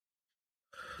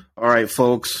All right,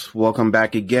 folks, welcome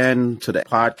back again to the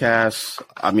podcast.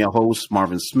 I'm your host,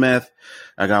 Marvin Smith.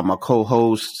 I got my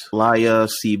co-host, Laya,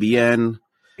 CBN,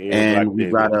 and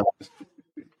we've got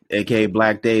aka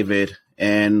Black David,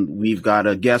 and we've got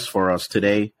a guest for us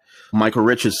today, Michael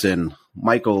Richardson.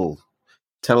 Michael,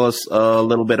 tell us a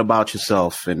little bit about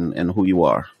yourself and who you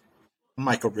are. I'm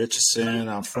Michael Richardson.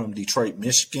 I'm from Detroit,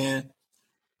 Michigan.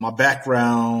 My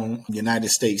background, United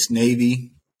States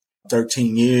Navy,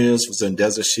 13 years, was in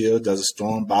Desert Shield, Desert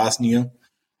Storm, Bosnia.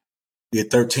 Did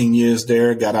 13 years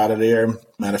there, got out of there.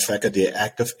 Matter of fact, I did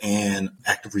active and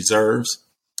active reserves.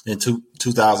 In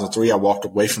 2003, I walked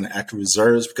away from the active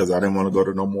reserves because I didn't want to go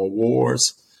to no more wars.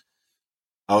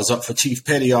 I was up for Chief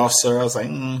Petty Officer. I was like,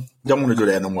 don't want to do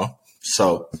that no more.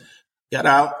 So got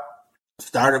out,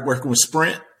 started working with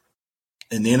Sprint,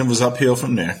 and then it was uphill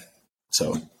from there.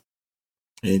 So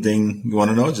anything you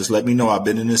want to know, just let me know. I've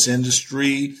been in this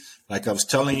industry, like I was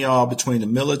telling y'all, between the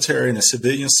military and the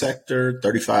civilian sector,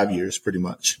 35 years pretty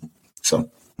much. So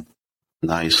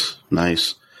Nice.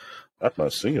 That's my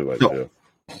senior right there.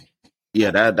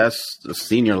 Yeah, that's the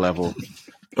senior level.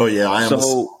 Oh yeah, I am.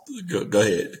 So Go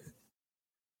ahead.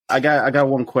 I got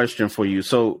one question for you.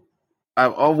 So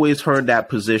I've always heard that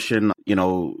position,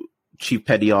 Chief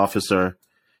Petty Officer.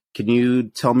 Can you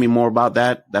tell me more about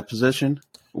that position?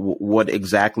 What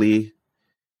exactly?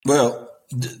 Well,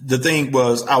 the thing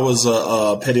was, I was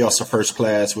a petty officer first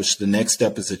class, which the next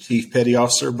step is a chief petty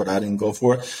officer, but I didn't go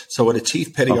for it. So what a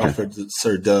chief petty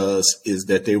officer does is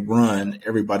that they run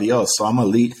everybody else. So I'm a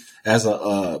lead as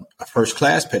a first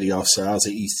class petty officer. I was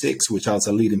an E6, which I was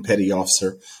a leading petty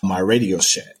officer on my radio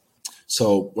shack.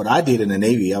 So what I did in the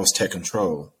Navy, I was tech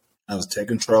control.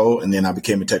 And then I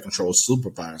became a tech control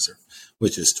supervisor,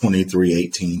 which is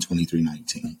 2318,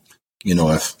 2319.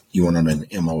 If you want to know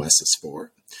the MOSs for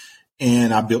it.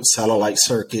 And I built satellite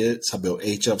circuits. I built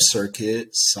HF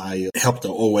circuits. I helped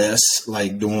the OS,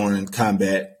 like during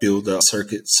combat, build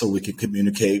circuits so we could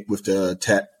communicate with the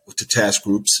task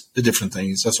groups, the different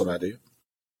things. That's what I did.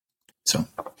 So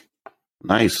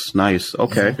Nice.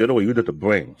 Okay. You know what? You did the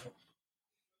brain.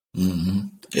 Mm-hmm.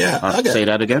 Yeah. Say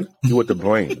that again. You with the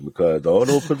brain because the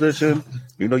auto position,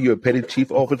 you're a petty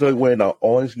chief officer wearing an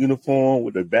orange uniform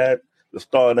with the bat, the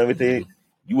star, and everything.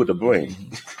 You with the brain.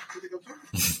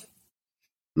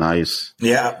 Nice.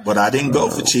 Yeah, but I didn't go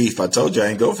for chief. I told you I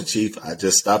didn't go for chief. I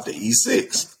just stopped at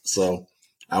E6. So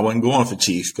I wasn't going for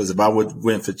chief because if I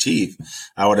went for chief,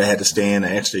 I would have had to stay in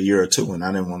an extra year or two, and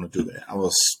I didn't want to do that. I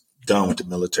was done with the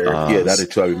military. Yeah, that is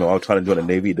true. I remember I was trying to join the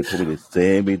Navy. They told me the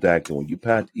same exact thing. When you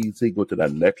pass E6, go to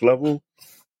that next level,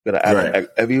 you got to add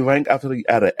every rank after you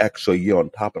add an extra year on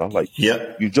top. And I'm like,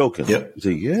 yep. You joking? Yep. You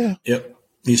say, yeah. Yep.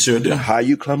 You sure do. How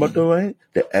you climb up the rank,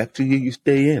 the extra year you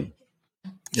stay in.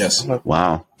 Yes.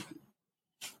 Wow.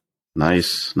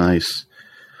 Nice.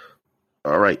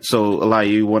 All right. So, Eli,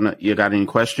 you got any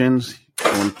questions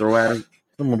you want to throw at him?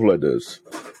 I'm going to play this.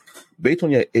 Based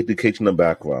on your educational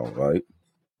background, right?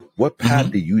 What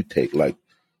path did you take? Like,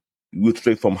 you went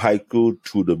straight from high school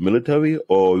to the military,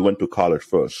 or you went to college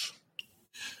first?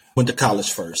 Went to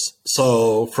college first.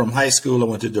 So from high school, I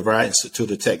went to DeVry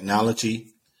Institute of Technology.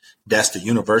 That's the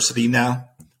university now.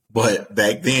 But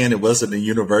back then, it wasn't a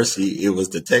university. It was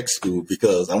the tech school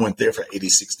because I went there from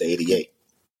 86 to 88.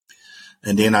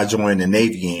 And then I joined the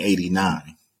Navy in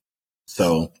 89.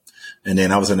 So, and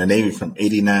then I was in the Navy from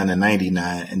 89 to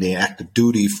 99 and then active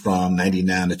duty from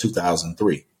 99 to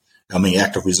 2003.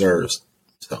 Active reserves.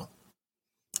 So,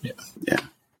 yeah.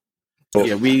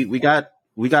 Yeah, we got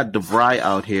DeVry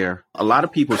out here. A lot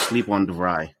of people sleep on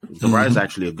DeVry. DeVry is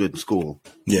actually a good school.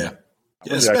 Yeah.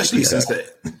 Especially since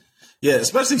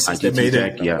they made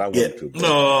it.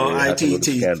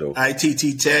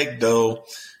 ITT Tech, though,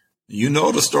 you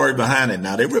know the story behind it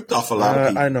now. They ripped off a lot of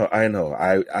people. I know.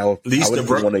 I was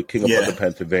the one that came up to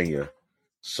Pennsylvania.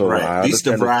 So right. I at least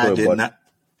DeVry did not.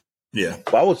 Yeah.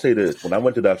 But I would say this, when I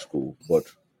went to that school, but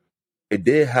it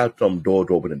did have some doors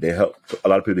open and they helped a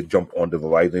lot of people to jump on the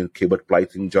Verizon cable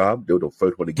splicing job. They were the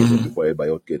first one to get in before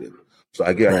everybody else get in. So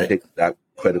I guess I take that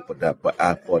credit for that. But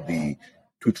as for the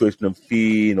tuition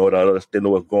fee and all that other stuff that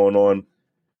was going on,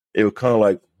 it was kind of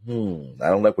like, I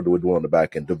don't like what they were doing on the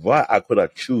back end. DeVry, I could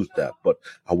have choose that, but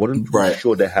I wasn't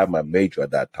sure they had my major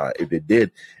at that time. If they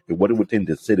did, it wasn't within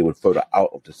the city, it was further out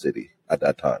of the city at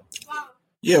that time.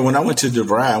 Yeah, when I went to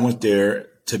DeVry, I went there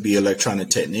to be an electronic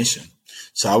technician.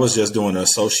 So I was just doing an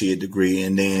associate degree.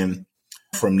 And then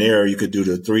from there, you could do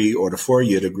the 3 or the 4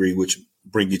 year degree, which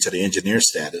bring you to the engineer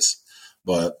status.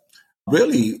 But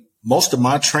really, most of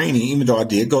my training, even though I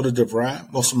did go to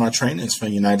DeVry, most of my training is from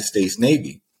the United States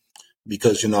Navy.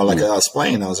 Because, like I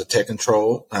explained, I was a tech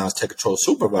control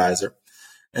supervisor.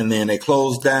 And then they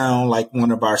closed down like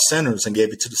one of our centers and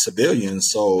gave it to the civilians.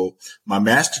 So my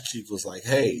master chief was like,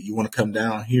 hey, you want to come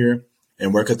down here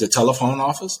and work at the telephone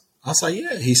office? I was like,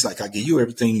 yeah. He's like, I'll give you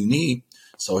everything you need.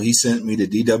 So he sent me to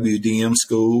DWDM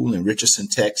school in Richardson,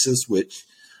 Texas, which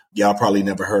y'all probably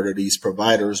never heard of these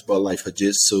providers, but like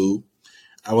Fujitsu.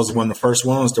 I was one of the first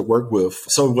ones to work with.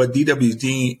 So what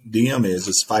DWDM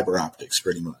is fiber optics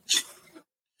pretty much.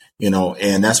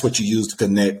 And that's what you use to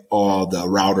connect all the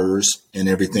routers and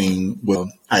everything with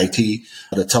IT,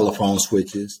 the telephone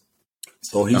switches.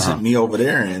 So he sent me over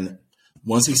there. And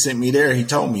once he sent me there, he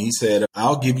told me, he said,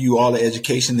 I'll give you all the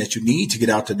education that you need to get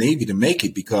out the Navy to make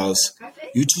it because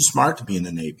you're too smart to be in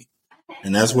the Navy.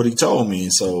 And that's what he told me.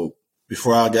 And so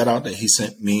before I got out there, he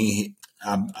sent me,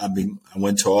 I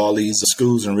went to all these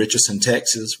schools in Richardson,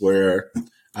 Texas, where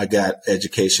I got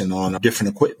education on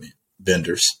different equipment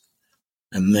vendors.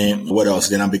 And then what else?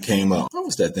 Then I became what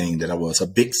was that thing that I was? A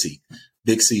Bixie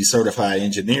certified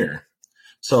engineer.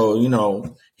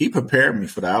 So, he prepared me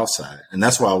for the outside. And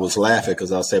that's why I was laughing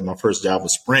because I said my first job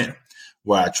was Sprint,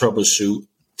 where I troubleshoot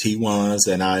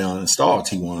T1s and I install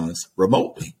T1s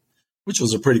remotely, which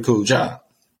was a pretty cool job.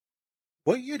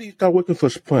 What year did you start working for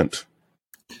Sprint?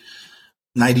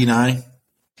 99.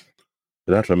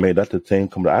 That's amazing. That's the same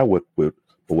company I worked with,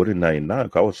 but what in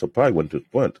 99? I was surprised when to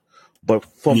Sprint. But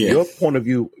from your point of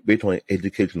view, based on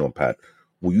educational path,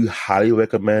 would you highly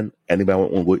recommend anybody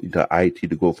want to go into IT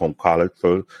to go from college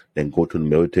first, then go to the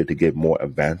military to get more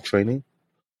advanced training?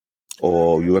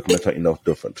 Or you recommend something else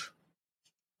different?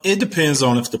 It depends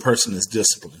on if the person is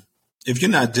disciplined. If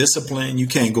you're not disciplined, you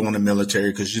can't go in the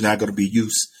military because you're not going to be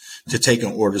used to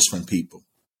taking orders from people.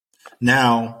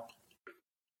 Now,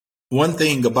 one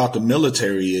thing about the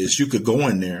military is you could go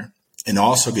in there and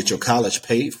also get your college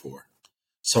paid for.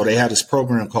 So they had this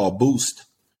program called Boost,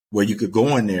 where you could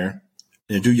go in there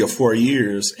and do your 4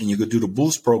 years and you could do the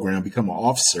Boost program, become an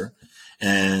officer.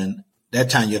 And that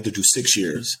time you have to do 6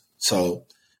 years. So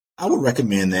I would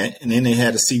recommend that. And then they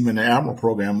had a Seaman and Admiral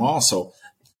program also.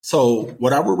 So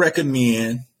what I would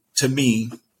recommend to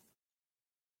me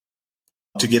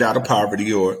to get out of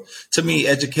poverty, or to me,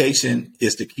 education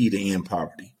is the key to end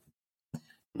poverty.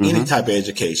 Any type of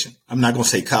education. I'm not going to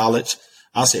say college.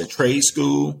 I'll say a trade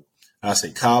school. I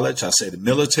say college, I say the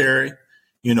military,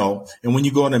 and when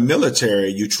you go in the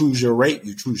military, you choose your rate,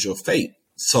 you choose your fate.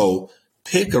 So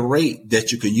pick a rate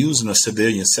that you can use in a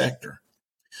civilian sector,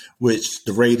 which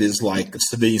the rate is like a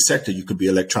civilian sector. You could be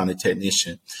an electronic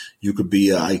technician. You could be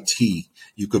a IT.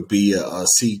 You could be a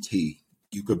CT.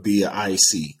 You could be a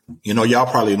IC. Y'all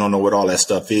probably don't know what all that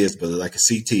stuff is, but like a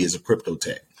CT is a crypto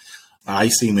tech.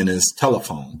 IC is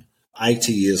telephone. IT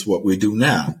is what we do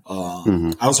now.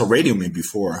 I was a radioman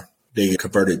before they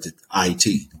converted to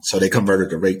IT. So they converted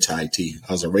the rate to IT.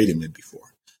 I was a radioman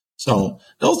before. So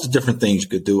those are different things you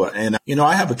could do. And,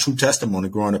 I have a true testimony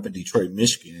growing up in Detroit,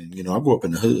 Michigan. I grew up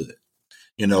in the hood.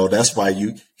 That's why I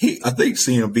think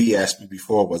CMB asked me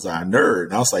before, was I a nerd?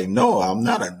 And I was like, no, I'm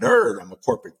not a nerd. I'm a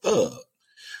corporate thug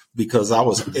because I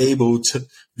was able to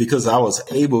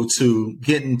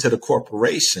get into the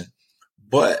corporation,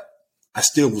 but I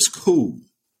still was cool.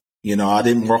 I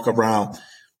didn't walk around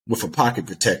with a pocket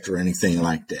protector or anything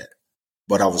like that,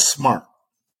 but I was smart.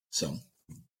 So,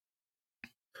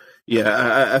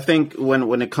 yeah, I think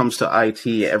when it comes to IT,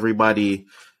 everybody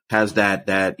has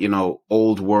that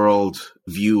old world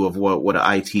view of what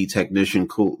an IT technician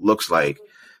looks like.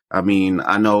 I mean,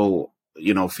 I know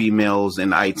females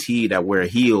in IT that wear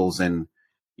heels and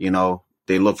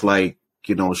they look like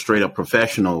straight up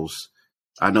professionals.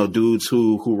 I know dudes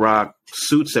who rock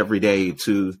suits every day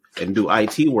and do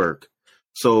IT work.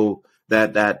 So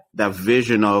that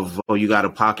vision of, you got a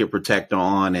pocket protector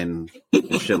on and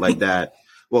shit like that.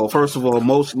 Well, first of all,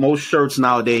 most shirts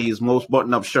nowadays, most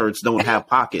button-up shirts don't have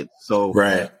pockets. So,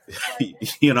 right.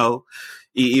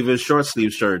 Even short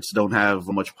sleeve shirts don't have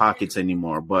much pockets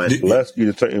anymore. But unless you're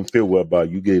in a certain field whereby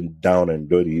you getting down and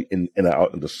dirty in and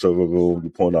out in the server room, you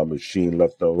pulling out machine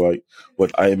left and right.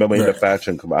 But I remember in the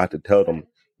fashion company, I had to tell them,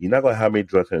 you're not gonna have me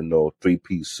dressed in no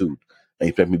 3-piece suit. And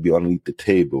you expect me to be underneath the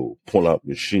table, pulling out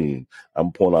machine.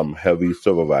 I'm pulling out heavy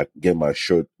server rack, get my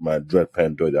shirt, my dress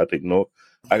pant dirty. I think, no,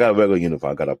 I got a regular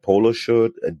uniform. I got a polo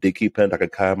shirt, a dicky pant. I can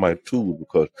carry my tools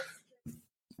because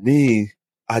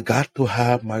I got to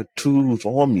have my tools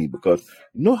on me because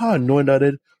you know how annoying that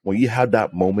is when you have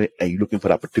that moment and you're looking for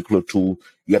that particular tool,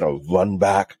 you got to run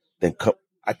back, then come.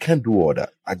 I can't do all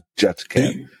that. I just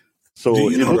can't. So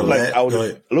it looked like I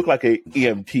would look like a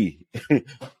EMT in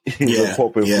the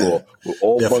corporate floor with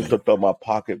all bunch of stuff in my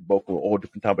pocket, both with all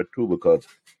different type of tools because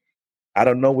I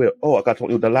don't know where. Oh, I got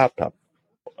something with the laptop.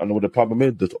 I know what the problem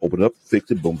is. Just open it up, fix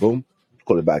it, boom, boom,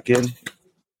 call it back in.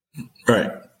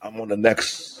 Right. I'm on the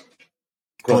next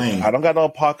plane. I don't got no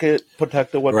pocket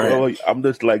protector whatsoever. Right. I'm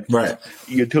just like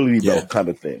utility belt kind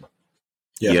of thing.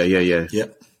 Yeah.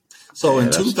 Yep. So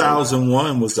in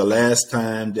 2001 was the last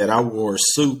time that I wore a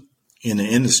suit in the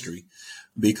industry,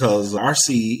 because our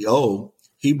CEO,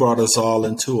 he brought us all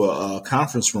into a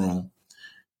conference room,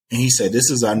 and he said, "This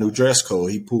is our new dress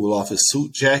code." He pulled off his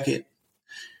suit jacket.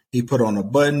 He put on a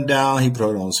button down. He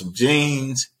put on some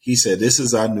jeans. He said, "This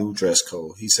is our new dress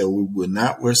code." He said, "We will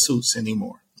not wear suits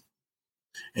anymore."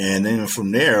 And then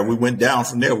from there, we went down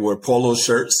from there with polo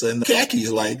shirts and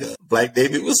khakis, like Black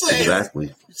David was saying.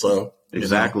 Exactly. So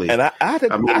exactly. And I had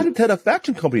to tell the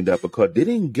fashion company that, because they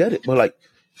didn't get it. But like,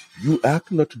 you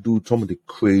asking us to do some of the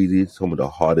craziest, some of the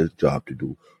hardest job to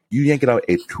do. You yanking out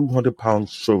a 200-pound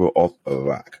server off a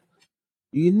rack.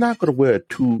 You're not going to wear a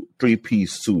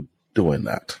 2-3-piece suit doing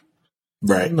that.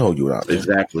 Right. No, you're not.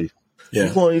 Exactly. Yeah.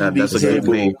 You're going to that's a good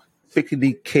thing. Fixing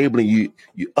the cabling,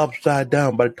 you upside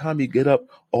down. By the time you get up,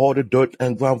 all the dirt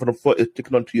and ground from the foot is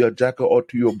sticking onto your jacket or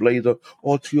to your blazer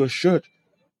or to your shirt.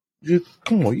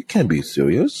 Come on, you can't be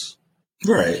serious.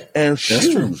 Right. And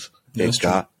shoes, they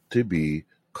got to be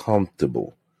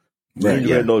comfortable. Right. You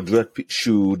wear no dress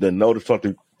shoe, then notice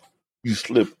something, you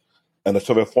slip and the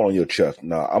something fall on your chest.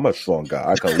 Now, I'm a strong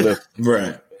guy. I can lift.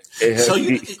 Right. So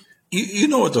you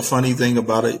know what the funny thing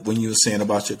about it, when you were saying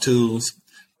about your tools,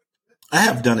 I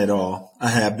have done it all. I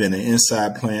have been an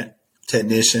inside plant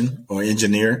technician or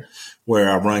engineer, where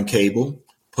I run cable,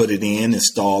 put it in,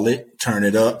 install it, turn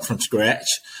it up from scratch.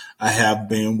 I have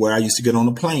been where I used to get on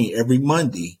a plane every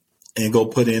Monday and go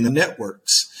put in the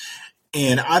networks.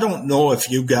 And I don't know if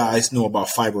you guys know about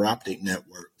fiber optic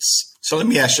networks. So let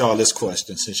me ask y'all this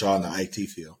question, since y'all in the IT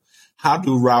field. How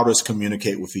do routers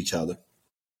communicate with each other?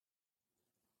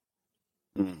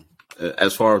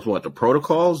 As far as what, the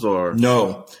protocols or?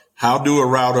 No. How do a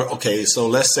router, okay, so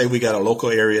let's say we got a local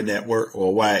area network or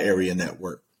a wide area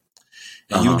network.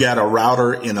 And you got a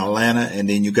router in Atlanta, and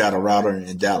then you got a router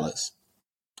in Dallas.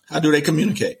 How do they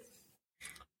communicate?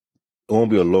 It won't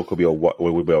be a local,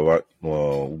 will be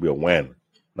a WAN,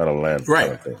 not a LAN. Right.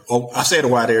 Kind of thing. Oh, I said a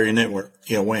wide area network.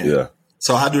 Yeah, WAN. Yeah.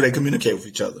 So how do they communicate with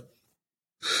each other?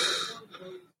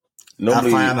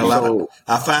 Normally,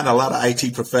 I find a lot of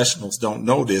IT professionals don't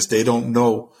know this. They don't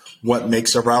know what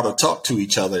makes a router talk to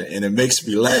each other, and it makes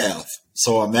me laugh.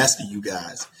 So I'm asking you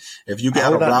guys, if you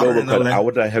got a router in I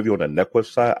would not have you on the network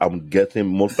side. I'm guessing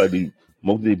most of these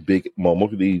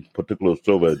particular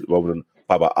servers, rather than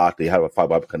fiber optic, they have a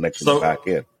fiber optic connection on the back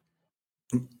end.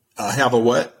 Have a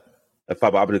what? A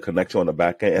fiber optic connection on the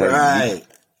back end.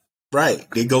 Right.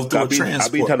 They go through a transport.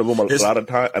 I've been trying to room a lot of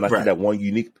time, and I see that one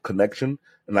unique connection.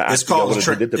 And I asked what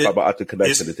they did the fiber optic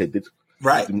connection. They said,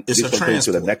 it's a transport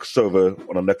to the next server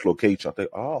on the next location. I think,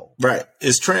 right.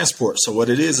 It's transport. So what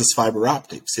it is fiber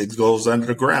optics. It goes under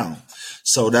the ground.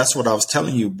 So that's what I was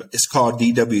telling you. It's called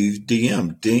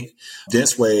DWDM,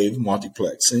 dense wave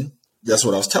multiplexing. That's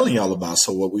what I was telling y'all about.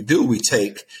 So what we do, we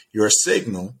take your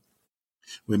signal,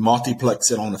 we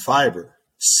multiplex it on the fiber,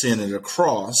 send it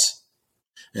across,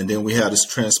 and then we have this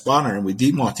transponder and we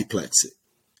demultiplex it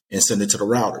and send it to the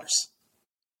routers.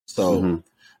 So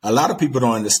a lot of people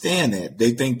don't understand that.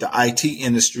 They think the IT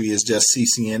industry is just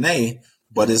CCNA,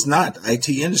 but it's not. The IT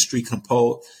industry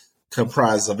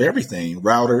comprised of everything: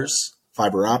 routers,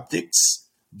 fiber optics,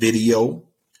 video,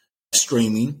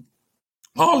 streaming,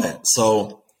 all that.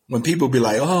 So when people be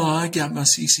like, "Oh, I got my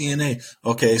CCNA,"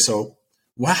 okay, so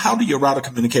how do your router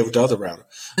communicate with the other router?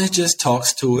 It just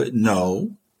talks to it.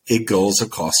 No, it goes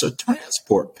across a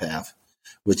transport path,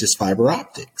 which is fiber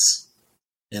optics.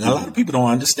 And a lot of people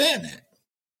don't understand that.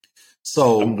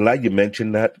 So I'm glad you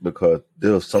mentioned that, because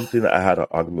there was something that I had an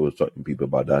argument with certain people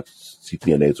about that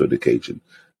CCNA certification.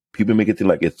 People make it seem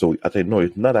like it's so. I say, no,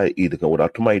 it's not that easy.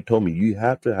 Without somebody told me, you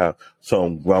have to have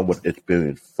some groundwork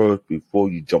experience first before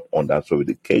you jump on that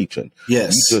certification.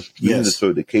 Yes. You just reading the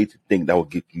certification thing that will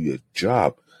get you a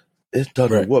job. It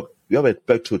doesn't work. You have to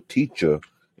expect your teacher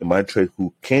in my trade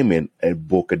who came in and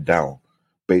broke it down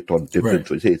based on different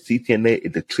trades. CCNA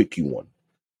is a tricky one.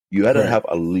 You had to have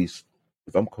at least,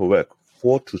 if I'm correct,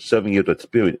 4 to 7 years of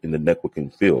experience in the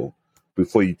networking field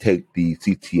before you take the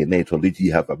CCNA, so at least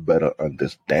you have a better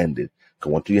understanding.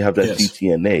 Because once you have that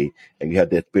CCNA and you have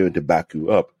the experience to back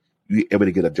you up, you're able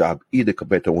to get a job either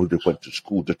compared to one who just went to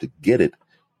school just to get it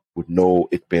with no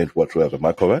experience whatsoever. Am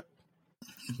I correct?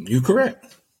 You're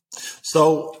correct.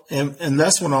 So, and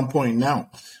that's what I'm pointing out.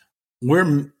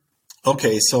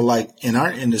 So like in our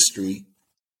industry,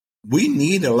 we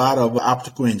need a lot of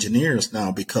optical engineers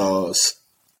now, because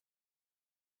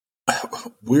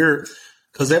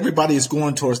because everybody is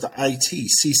going towards the IT,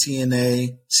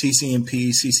 CCNA,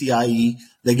 CCNP, CCIE.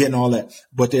 They're getting all that,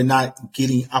 but they're not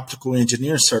getting optical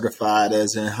engineer certified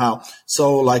as in how.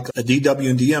 So like a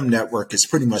DWDM network is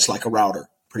pretty much like a router,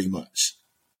 pretty much.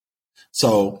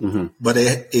 So, but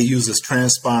it uses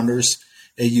transponders.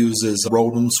 It uses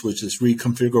ROADMs, which is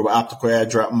reconfigurable optical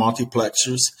add-drop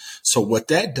multiplexers. So what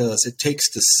that does, it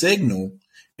takes the signal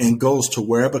and goes to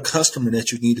wherever customer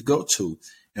that you need to go to.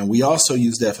 And we also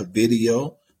use that for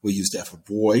video. We use that for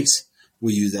voice.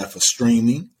 We use that for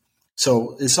streaming.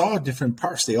 So it's all different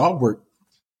parts. They all work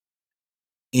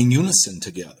in unison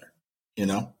together, you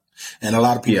know, and a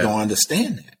lot of people don't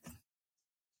understand that.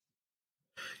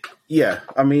 Yeah.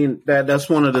 I mean, that's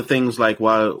one of the things, like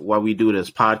why we do this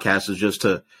podcast is just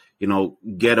to, you know,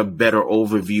 get a better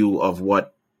overview of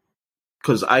what,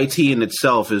 because IT in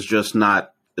itself is just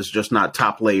not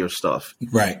top layer stuff.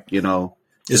 Right. You know,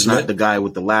 it's not the guy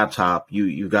with the laptop.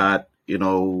 You got, you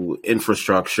know,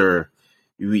 infrastructure,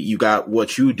 you got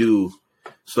what you do.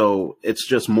 So it's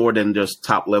just more than just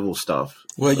top level stuff.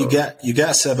 Well, you got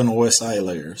 7 OSI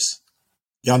layers.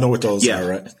 Y'all know what those are,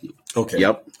 right? Okay.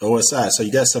 Yep. OSI. So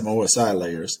you got 7 OSI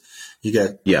layers. You got,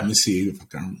 let me see if I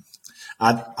can.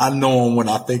 I know them when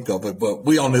I think of it, but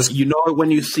we on this. You know it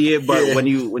when you see it, but when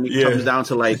it comes down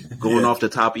to like going off the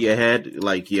top of your head,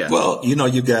 like, Well, you know,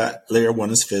 you got layer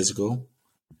 1 is physical.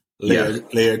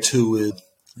 Layer 2 is,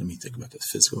 let me think about this,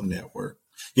 physical network.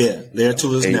 Yeah, layer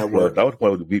 2 is network. That was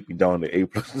one to beat me down to A+.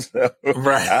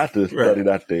 Right. I had to study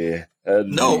that there.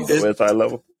 No, the OSI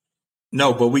level.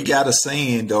 No, but we got a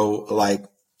saying though, like,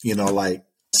 you know, like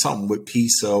something with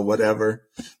PISA or whatever.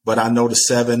 But I know the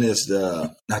 7 is is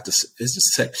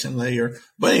the section layer.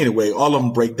 But anyway, all of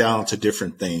them break down to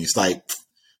different things. Like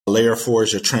layer 4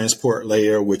 is your transport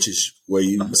layer, which is where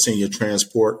you send your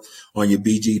transport on your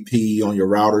BGP, on your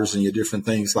routers and your different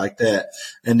things like that.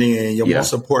 And then your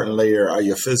most important layer are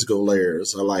your physical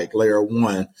layers, are like layer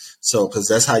 1. So, cause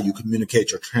that's how you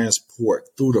communicate your transport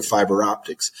through the fiber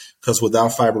optics. Cause without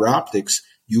fiber optics,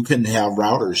 you couldn't have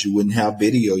routers. You wouldn't have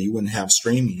video. You wouldn't have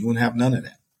streaming. You wouldn't have none of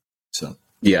that. So,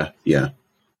 yeah.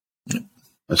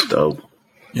 That's dope.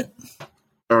 Yeah.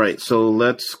 All right, so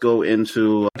let's go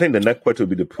into. I think the next question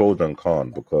would be the pros and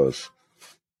cons, because.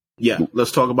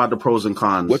 Let's talk about the pros and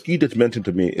cons. What you just mentioned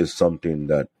to me is something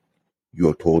that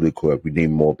you're totally correct. We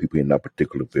need more people in that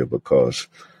particular field, because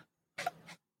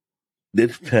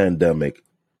this pandemic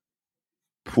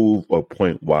proved a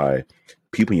point why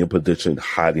people in your position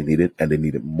highly needed, and they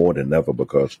need it more than ever,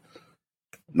 because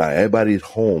now everybody's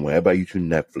home, everybody using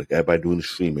Netflix, everybody doing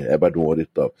streaming, everybody doing all this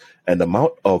stuff, and the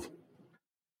amount of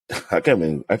I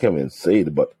can't even say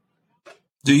it, but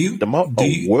the amount of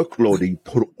workload that you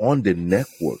put on the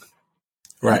network,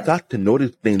 right? You got to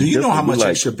notice things. Do you know how much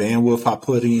extra bandwidth I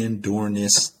put in during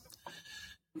this?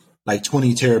 Like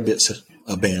 20 terabits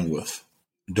of bandwidth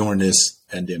during this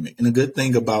pandemic. And the good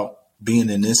thing about being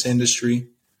in this industry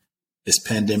is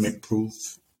pandemic proof,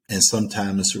 and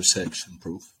sometimes it's recession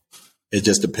proof. It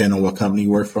just depends on what company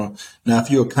you work for. Now,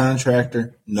 if you're a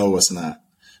contractor, no, it's not.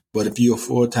 But if you're a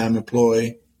full-time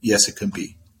employee, yes, it can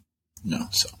be. No,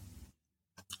 so.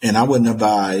 And I wouldn't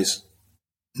advise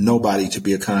nobody to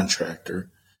be a contractor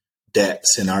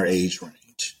that's in our age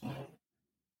range,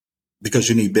 because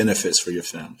you need benefits for your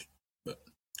family. But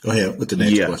go ahead with the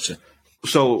next question.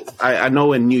 So I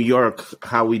know in New York,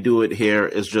 how we do it here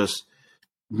is just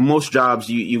most jobs,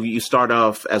 you start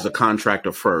off as a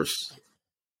contractor first.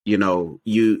 You know,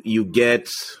 you get,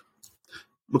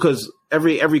 because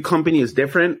every company is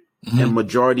different, and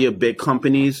majority of big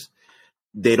companies,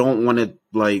 they don't want to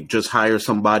like just hire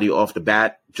somebody off the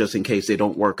bat just in case they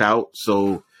don't work out.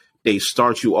 So they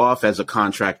start you off as a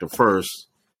contractor first,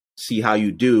 see how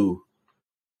you do.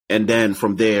 And then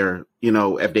from there, you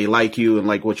know, if they like you and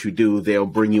like what you do, they'll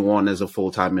bring you on as a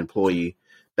full-time employee.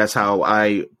 That's how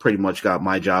I pretty much got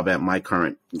my job at my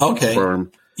current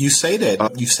firm. You say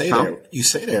that, you say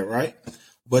that, right?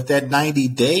 But that 90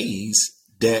 days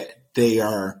that they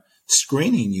are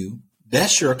screening you,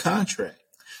 that's your contract.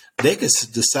 They could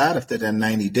decide after that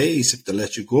 90 days if to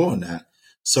let you go or not.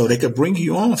 So they could bring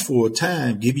you on full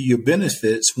time, give you your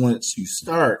benefits once you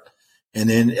start. And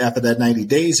then after that 90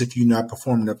 days, if you're not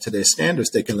performing up to their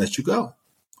standards, they can let you go.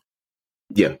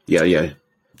 Yeah.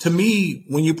 To me,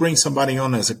 when you bring somebody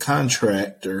on as a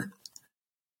contractor,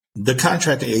 the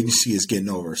contracting agency is getting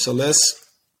over. So let's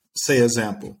say,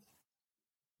 example,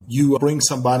 you bring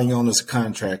somebody on as a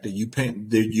contractor, you pay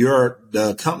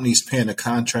the company's paying the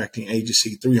contracting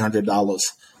agency $300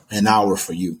 an hour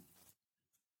for you.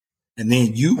 And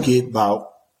then you get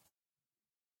about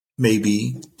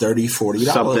maybe $30, $40.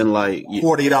 Something like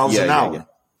 $40 an hour. Yeah.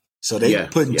 So they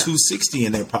putting $260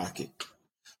 in their pocket.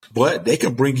 but they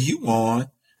can bring you on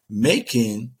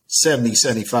making $70,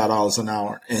 $75 an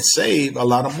hour and save a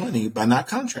lot of money by not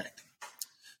contracting.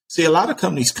 See, a lot of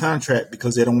companies contract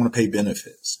because they don't want to pay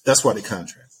benefits. That's why they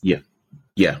contract. Yeah.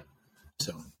 Yeah.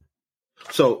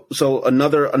 So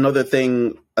another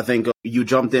thing, I think you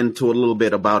jumped into a little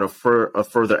bit about a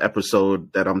further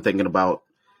episode that I'm thinking about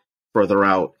further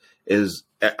out is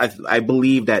I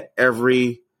believe that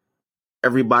everybody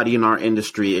in our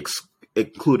industry,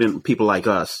 including people like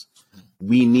us,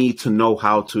 we need to know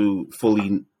how to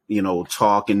fully,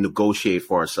 talk and negotiate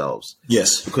for ourselves.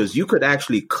 Yes. Because you could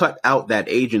actually cut out that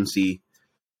agency,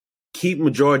 keep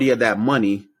majority of that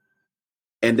money,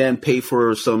 and then pay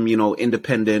for some,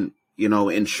 independent,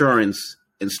 insurance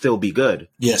and still be good.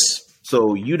 Yes.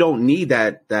 So you don't need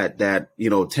that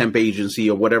temp agency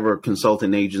or whatever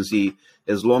consultant agency,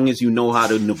 as long as you know how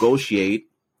to negotiate.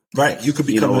 Right. You could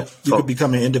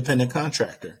become an independent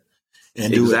contractor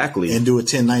and do a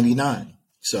 1099.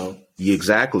 So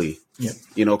exactly. Yeah.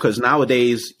 Because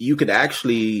nowadays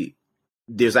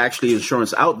there's actually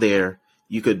insurance out there.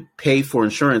 You could pay for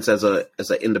insurance as an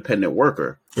independent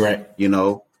worker. Right.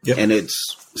 Yep. And it's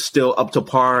still up to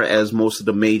par as most of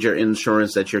the major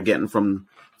insurance that you're getting from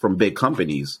big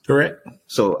companies. Correct.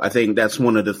 So I think that's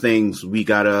one of the things we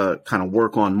got to kind of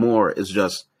work on more is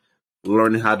just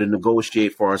learning how to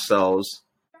negotiate for ourselves,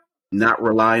 not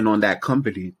relying on that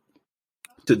company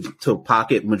to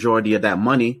pocket majority of that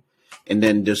money and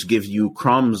then just give you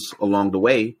crumbs along the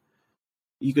way.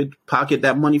 You could pocket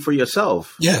that money for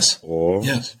yourself. Yes. Or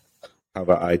have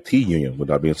an IT union.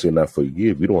 Without being saying that for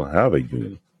years, we don't have a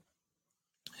union.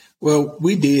 Well,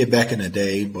 we did back in the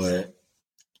day, but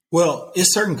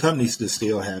it's certain companies that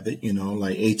still have it.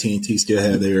 Like AT&T still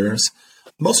have theirs.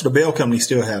 Most of the Bell companies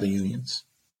still have the unions.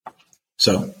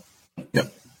 So,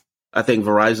 yep. I think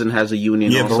Verizon has a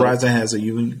union. Yeah, also. Verizon has a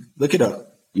union. Look it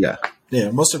up. Yeah. Yeah,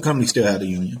 most of the companies still have the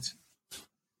unions.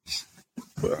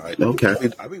 Okay.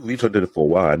 I've been researching it for a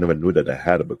while. I never knew that they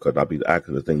had it because I've been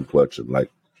asking the same question. Like,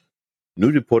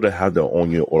 news reporters have their own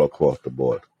union all across the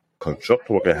board.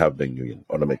 Construction workers have their union,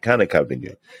 or the mechanic have their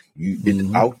union.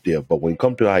 It's out there, but when it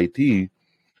comes to IT,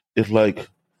 it's like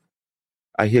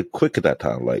I hear quick at that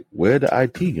time. Like, where the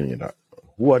IT union at?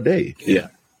 Who are they? Yeah.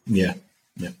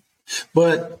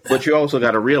 But you also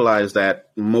got to realize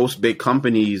that most big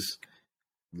companies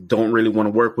don't really want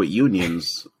to work with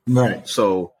unions, right?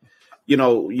 So,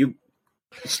 you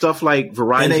stuff like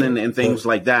Verizon and things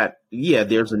like that. Yeah,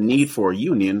 there's a need for a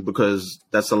union because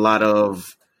that's a lot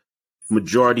of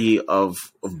majority of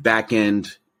back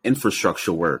end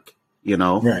infrastructure work.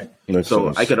 Right?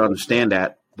 So I could understand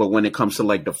that, but when it comes to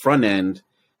like the front end,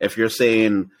 if you're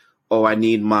saying, "Oh, I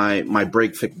need my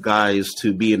break fix guys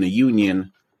to be in a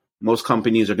union," most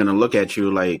companies are going to look at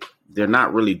you like they're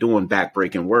not really doing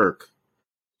back-breaking work.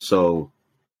 So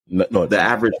no, the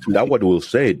average... That's what we'll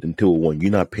say until when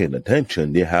you're not paying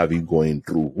attention, they have you going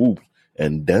through hoops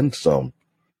and then some.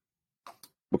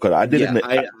 Because I did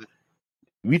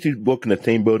we used to work in the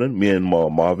same building, me and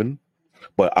Marvin,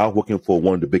 but I was working for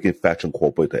one of the biggest fashion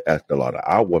corporates at Estee Lauder.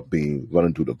 I was being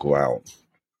running to the ground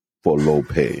for low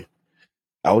pay.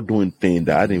 I was doing things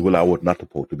that I didn't realize I was not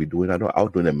supposed to be doing. I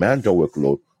was doing a manager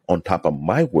workload on top of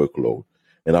my workload.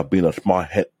 And I've been a smart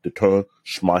hand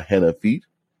and feet.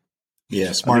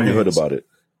 Yeah, smart hands. You heard about it.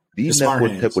 These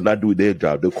network tech would not do their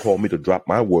job. They call me to drop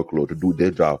my workload to do their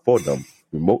job for them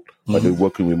remote. But they're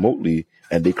working remotely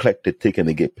and they collect the ticket and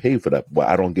they get paid for that. But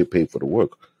I don't get paid for the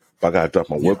work. But I got to drop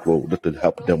my workload just to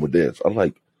help them with this. I'm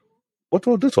like, what's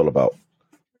all this all about?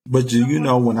 But do you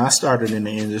know, when I started in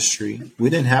the industry, we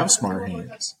didn't have smart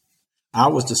hands. I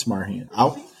was the smart hand.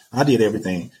 I did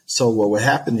everything. So what would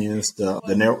happen is the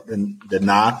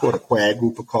NOC or the Quad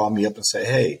group would call me up and say,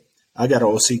 "Hey, I got an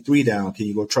OC3 down. Can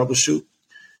you go troubleshoot?"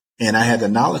 And I had the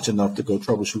knowledge enough to go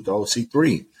troubleshoot the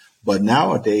OC3. But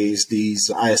nowadays, these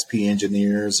ISP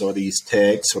engineers or these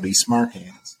techs or these smart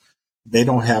hands, they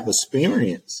don't have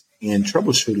experience in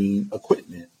troubleshooting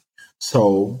equipment.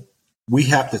 So we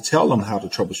have to tell them how to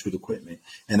troubleshoot equipment.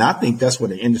 And I think that's where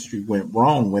the industry went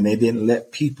wrong, when they didn't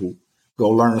let people go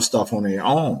learn stuff on their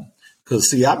own. Because,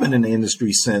 see, I've been in the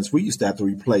industry since we used to have to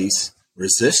replace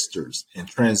resistors and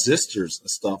transistors and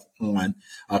stuff on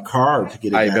a card to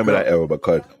get it. I remember that era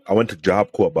because I went to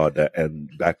Job Corps about that. And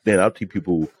back then, I'll see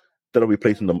people, instead of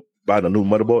replacing them by the new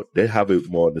motherboard, they have it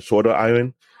more the solder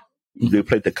iron. They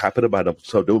replace the capacitor by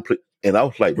themselves. They would play, and I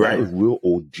was like, that was real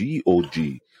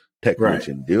OG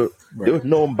technician. There was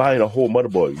no one buying a whole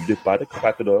motherboard. You just buy the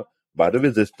capacitor, buy the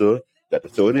resistor, got the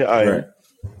solder iron,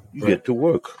 you get to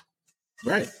work.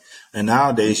 Right. And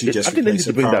nowadays, you just I think they need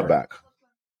to bring that back.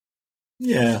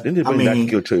 Yeah. They need to bring that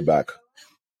skill trade back.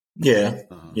 Yeah.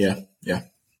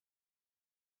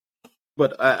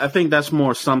 But I think that's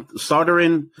more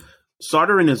soldering.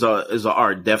 Soldering is a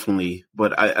art, definitely,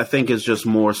 but I think it's just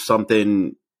more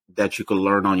something that you could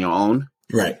learn on your own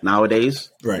nowadays.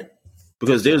 Right.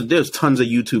 Because there's tons of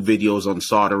YouTube videos on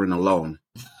soldering alone.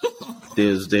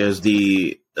 There's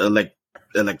the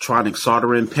electronic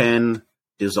soldering pen.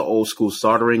 There's an old school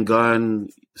soldering gun.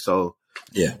 So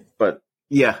yeah. But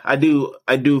yeah, I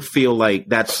do feel like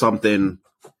that's something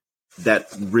that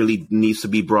really needs to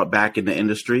be brought back in the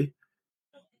industry.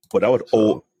 But that was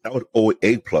old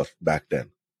A plus back then,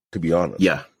 to be honest.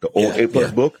 Yeah. The old A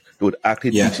plus book, they would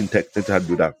actually teaching technicians how to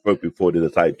do that first before they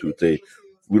decide to say,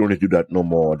 we don't need to do that no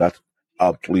more. That's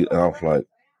obsolete. And I was like,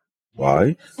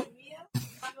 why?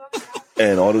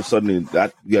 And all of a sudden,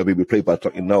 that be replaced by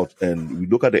something else. And we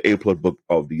look at the A plus book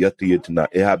of the yesteryear to now,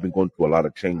 it has been going through a lot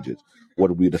of changes. What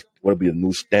would be the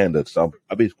new standards? So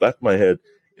I mean, scratch my head.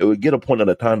 It would get a point at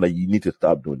a time that you need to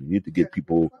stop doing. You need to get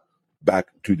people back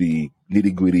to the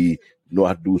nitty gritty, know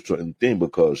how to do certain things,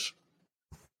 because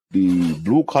the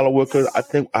blue collar workers, I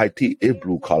think IT is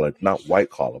blue collar, not white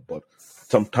collar, but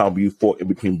sometimes you fall in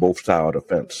between both sides of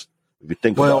the fence. If you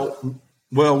think about it.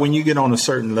 Well, when you get on a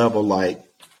certain level, like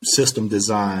system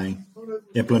design,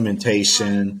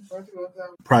 implementation,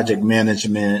 project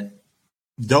management,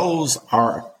 those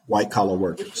are white collar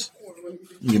workers.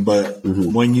 But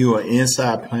when you're an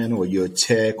inside planner, or you're a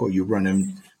tech, or you're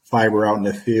running fiber out in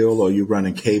the field, or you're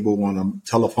running cable on a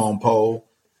telephone pole,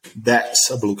 that's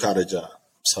a blue collar job.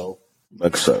 So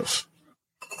makes sense.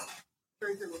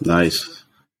 Nice.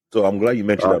 So I'm glad you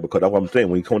mentioned that, because that's what I'm saying.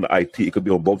 When you come to IT, it could be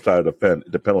on both sides of the fence.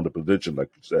 It depends on the position, like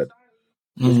you said.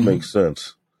 This makes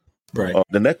sense. Right.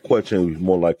 The next question is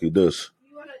more likely this.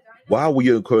 Why would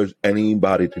you encourage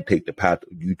anybody to take the path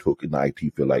you took in the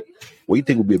IT field? Like, what do you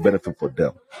think would be a benefit for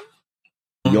them?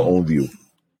 In your own view.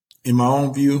 In my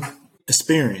own view,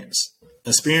 experience.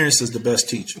 Experience is the best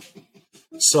teacher.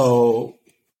 So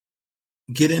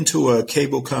get into a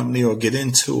cable company, or get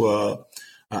into a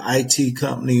IT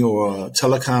company, or a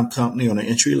telecom company on an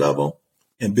entry level,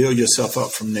 and build yourself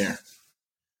up from there.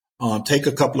 Take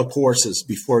a couple of courses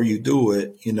before you do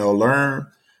it. Learn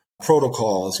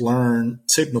protocols, learn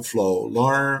signal flow,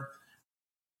 learn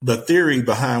the theory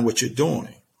behind what you're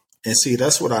doing. And see,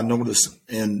 that's what I noticed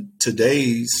in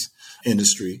today's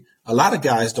industry. A lot of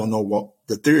guys don't know what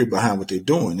the theory behind what they're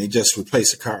doing. They just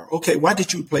replace a car. Okay, why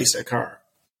did you replace that car?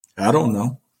 I don't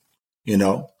know.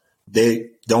 They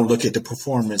don't look at the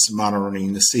performance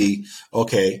monitoring to see,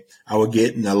 okay, I was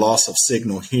getting a loss of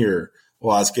signal here,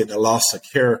 or I was getting a loss of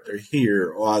character here,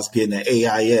 or I was getting an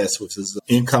AIS, which is the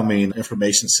incoming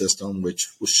information system, which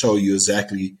will show you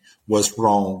exactly what's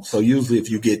wrong. So usually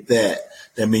if you get that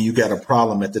means you got a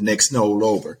problem at the next node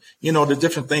over. The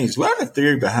different things. Learn the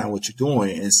theory behind what you're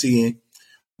doing, and seeing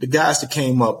the guys that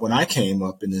came up when I came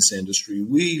up in this industry,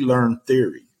 we learned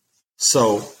theory.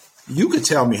 So you could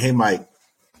tell me, hey, Mike,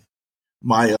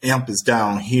 my amp is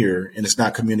down here and it's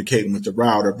not communicating with the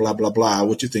router, blah, blah, blah.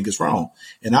 What you think is wrong?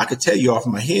 And I could tell you off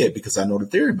my head because I know the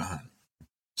theory behind it.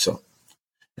 So,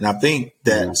 and I think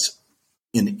that's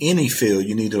in any field,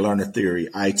 you need to learn the theory.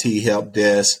 IT help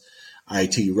desk,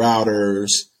 IT routers,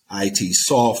 IT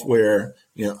software,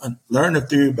 learn the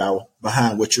theory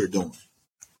behind what you're doing.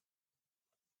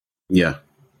 Yeah.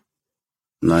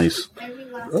 Nice.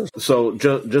 So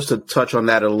just to touch on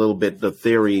that a little bit, the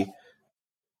theory,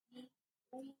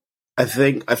 I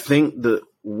think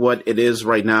what it is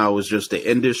right now is just the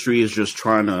industry is just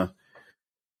trying to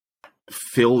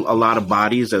fill a lot of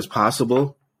bodies as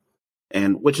possible,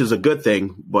 and which is a good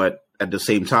thing, but at the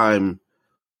same time,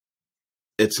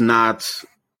 it's not,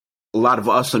 a lot of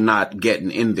us are not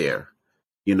getting in there,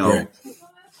 Right.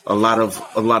 A lot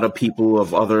of people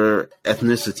of other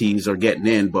ethnicities are getting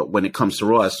in, but when it comes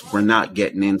to us, we're not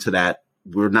getting into that.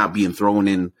 We're not being thrown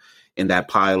in that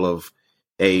pile of,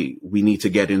 hey, we need to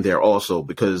get in there also,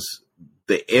 because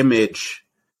the image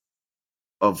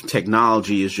of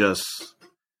technology is just,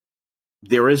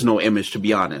 there is no image, to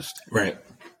be honest. Right.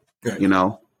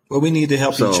 Well, we need to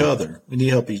help each other. We need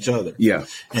to help each other. Yeah.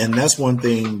 And that's one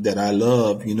thing that I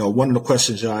love. One of the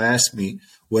questions y'all asked me,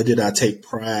 where did I take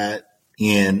pride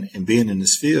in being in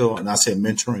this field? And I said,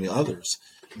 mentoring others,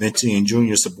 mentoring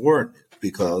junior subordinates,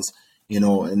 because,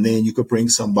 and then you could bring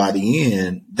somebody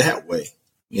in that way,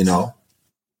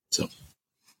 So.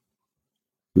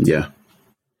 Yeah.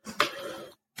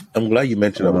 I'm glad you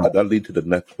mentioned that. That leads to the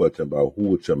next question about who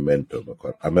was your mentor.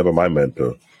 Because I remember my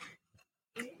mentor,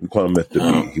 we call him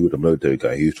Mr. B. He was a military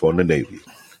guy. He was from the Navy.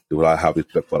 I have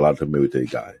respect for a lot of the military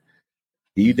guys.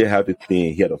 He did have this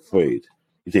thing, he had a phrase.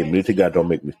 He said, military guys don't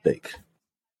make mistakes.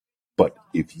 But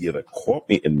if you ever caught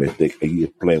me in mistake and you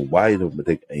explain why you don't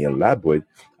mistake and you elaborate,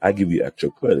 I give you extra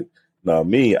credit. Now,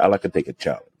 me, I like to take a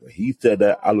challenge. When he said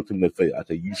that, I looked him in the face. I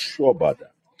said, "You sure about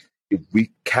that? If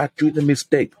we catch you in a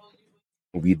mistake,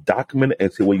 we document it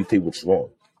and say what you think was wrong.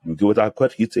 You give us our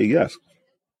question." He said, "Yes."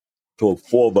 So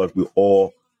 4 of us, we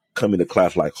all come into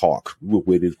class like hawks. We were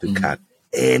waiting to catch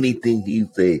anything he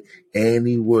say,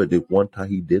 any word. The one time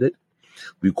he did it,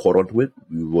 we caught onto it.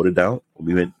 We wrote it down.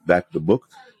 We went back to the book.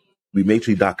 We made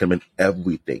sure he document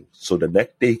everything. So the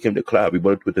next day he came to class, we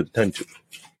brought it with attention.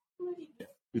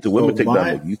 He said, "Women take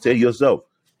that. You say yourself,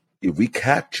 if we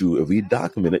catch you, if we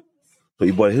document it." So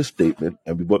he brought his statement,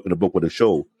 and we brought in the book with the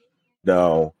show.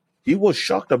 Now, he was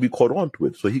shocked that we caught on to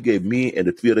it. So he gave me and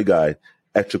the 3 other guys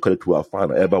extra credit to our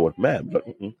final. Everybody was mad. But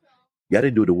y'all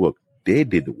didn't do the work. They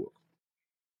did the work.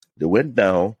 They went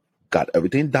down, got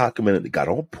everything documented, they got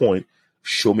on point,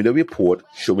 showed me the report,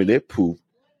 showed me their proof.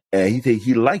 And he said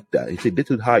he liked that. He said,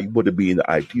 "This is how you want to be in the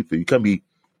IT field. You can't be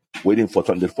waiting for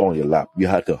something to fall on your lap. You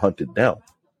had to hunt it down."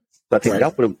 So I think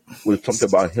that was something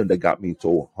about him that got me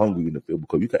so hungry in the field,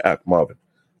 because you can ask Marvin,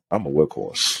 I'm a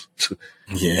workhorse.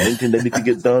 Yeah. Anything that needs to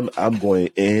get done, I'm going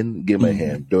in, get my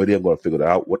hand dirty. I'm going to figure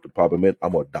out what the problem is.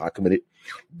 I'm going to document it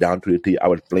down to the T. I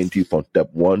would explain to you from step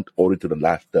 1 all the way to the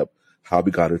last step, how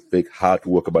we got it fixed, how to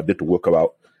work about it, to work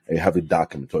about, and have it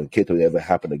documented. So in case it ever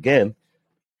happen again,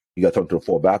 you got something to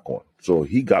fall back on. So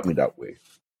he got me that way.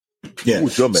 Yeah. Who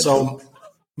was your mentor? So,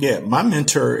 yeah, my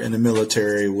mentor in the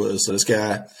military was this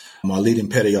guy, my leading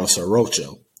petty officer,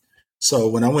 Rocho. So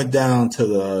when I went down to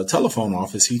the telephone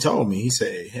office, he told me, he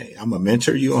said, "Hey, I'm going to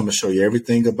mentor you. I'm going to show you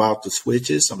everything about the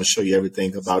switches. I'm going to show you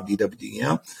everything about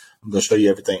DWDM. I'm going to show you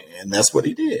everything." And that's what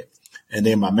he did. And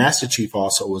then my master chief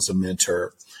also was a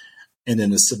mentor. And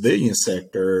in the civilian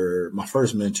sector, my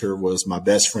first mentor was my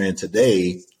best friend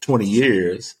today, 20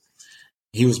 years.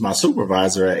 He was my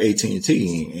supervisor at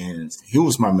AT&T, and he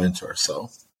was my mentor.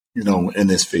 So, in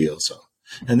this field. So,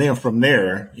 and then from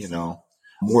there,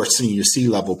 more senior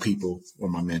C-level people were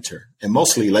my mentor, and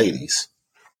mostly ladies.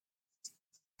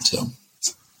 So,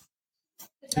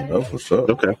 That's what's up.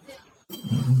 Okay,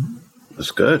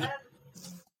 that's good.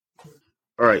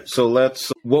 All right, so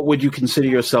what would you consider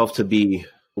yourself to be?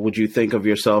 Would you think of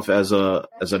yourself as a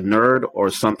nerd or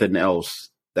something else?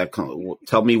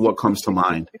 Tell me what comes to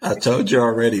mind. I told you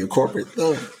already, a corporate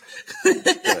thug.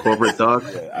 Corporate thug?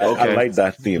 Yeah, Okay. I like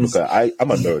that theme because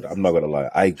I'm a nerd. I'm not going to lie.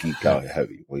 I geek out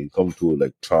heavy. When it comes to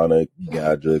electronic,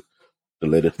 gadget, the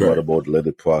latest motherboard, the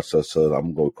latest processor,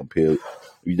 I'm going to compare.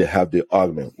 You either have the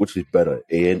argument, which is better,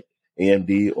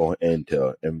 AMD or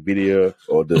Intel, NVIDIA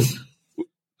or this.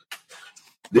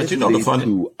 But the funny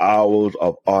 2 hours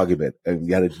of argument, and you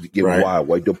got to get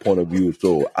why your point of view.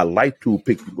 So I like to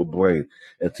pick people's brain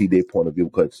and see their point of view,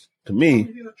 because to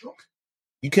me,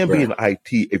 you can't be in IT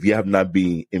if you have not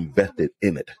been invested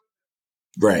in it.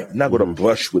 Right. You're not going to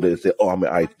brush with it and say, "Oh, I'm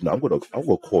in IT." No, I'm going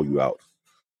to call you out.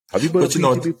 Have you built a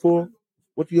PC before?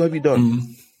 What have you done?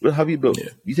 Mm-hmm. What have you built? Yeah.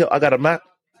 You say, "I got a Mac."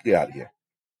 Get out of here.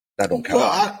 That don't count.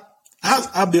 Well,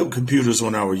 I built computers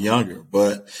when I was younger,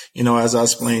 but, as I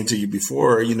explained to you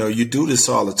before, you do this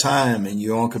all the time, and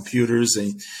you're on computers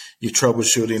and you're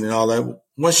troubleshooting and all that.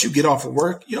 Once you get off of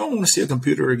work, you don't want to see a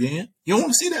computer again. You don't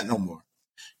want to see that no more.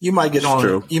 You might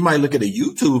you might look at a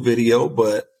YouTube video,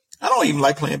 but I don't even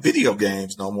like playing video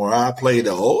games no more. I play the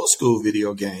old school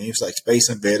video games like Space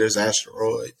Invaders,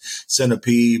 Asteroid,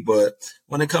 Centipede. But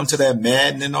when it comes to that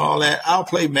Madden and all that, I'll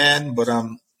play Madden, but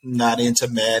I'm not into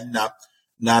Madden.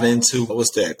 Not into,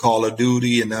 Call of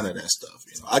Duty and none of that stuff.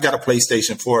 I got a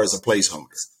PlayStation 4 as a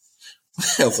placeholder.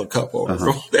 Have a couple of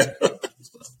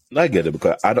I get it,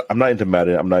 because I'm not into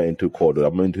Madden. I'm not into Call of Duty.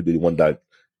 I'm into the one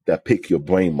that pick your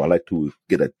brain. I like to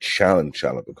get a challenge,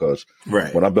 because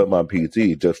when I built my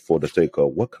PC, just for the sake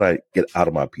of what can I get out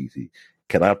of my PC?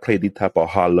 Can I play the type of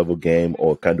high level game,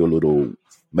 or can I do a little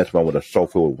mess around with the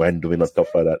software, rendering and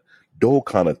stuff like that? Those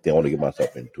kind of thing I want to get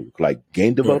myself into. Like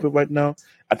game development right now,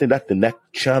 I think that's the next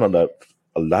channel that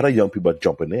a lot of young people are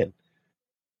jumping in.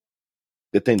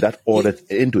 They think that's all that's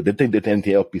into it. They think there's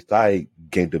anything else besides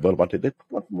game development. They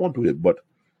want to do it, but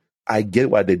I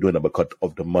get why they're doing it, because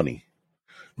of the money.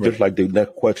 Just like the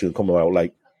next question coming out,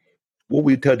 like, what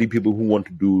will you tell the people who want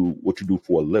to do what you do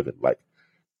for a living? Like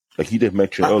you did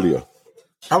mention earlier.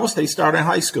 I would say start in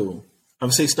high school. I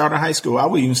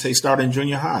would even say start in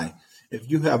junior high. If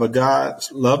you have a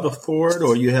God's love for it,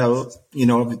 or you have,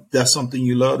 if that's something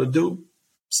you love to do,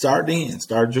 start then.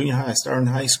 Start junior high, start in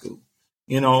high school.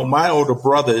 My older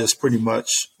brother is pretty much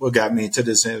what got me into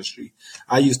this industry.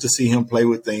 I used to see him play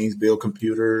with things, build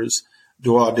computers,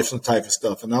 do all different type of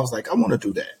stuff. And I was like, I want to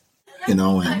do that, and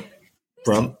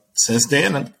since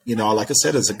then, like I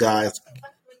said, as a guy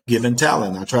given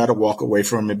talent, I tried to walk away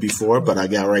from it before, but I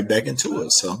got right back into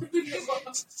it. So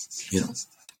You know.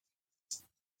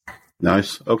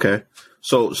 Nice. Okay.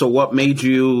 So what made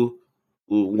you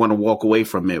want to walk away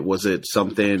from it? Was it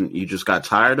something you just got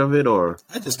tired of it, or?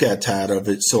 I just got tired of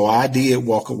it. So I did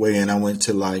walk away, and I went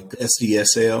to like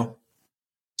SDSL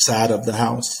side of the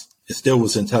house. It still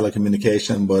was in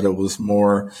telecommunication, but it was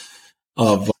more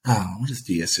of what is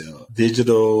DSL?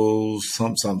 Digital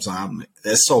something.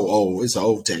 That's so old. It's an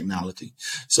old technology.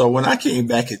 So when I came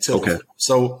back at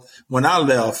so when I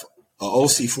left,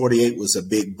 OC48 was a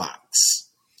big box.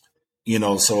 You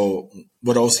know, so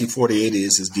what OC48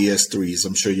 is DS3s.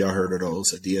 I'm sure y'all heard of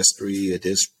those. A DS3, a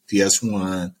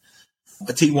DS1,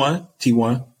 a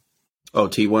T1. Oh,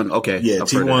 T1. Okay. Yeah,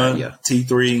 T1, yeah.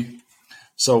 T3.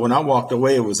 So when I walked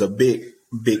away, it was a big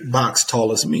box,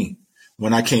 tall as me.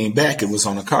 When I came back, it was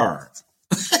on a card.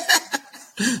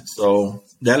 So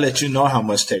that lets you know how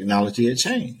much technology had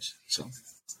changed. So,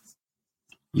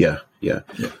 yeah.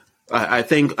 I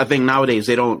think nowadays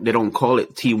they don't call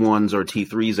it T1s or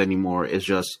T3s anymore. It's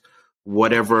just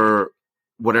whatever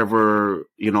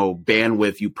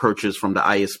bandwidth you purchase from the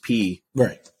ISP.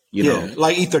 Right. You know,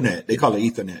 like Ethernet. They call it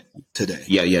Ethernet today.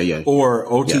 Yeah. Or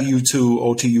OTU2,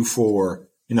 OTU4.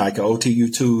 You know, like an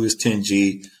OTU2 is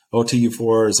 10G,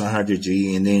 OTU4 is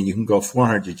 100G, and then you can go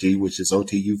 400G, which is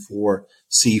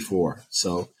OTU4C4.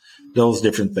 So those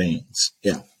different things.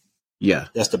 Yeah. Yeah,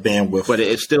 that's the bandwidth. But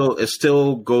it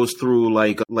still goes through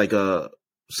like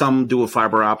some do a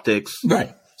fiber optics,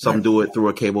 right? Some do it through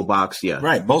a cable box. Yeah,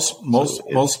 right. Most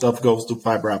stuff goes through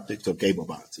fiber optics or cable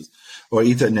boxes or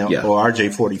Ethernet or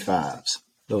RJ45s.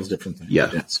 Those different things. Yeah.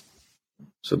 Yes.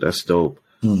 So that's dope.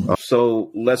 Mm-hmm.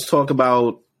 So let's talk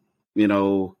about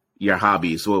your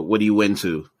hobbies. What are you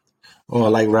into? Oh, I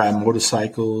like riding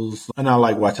motorcycles, and I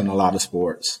like watching a lot of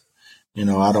sports. I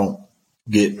don't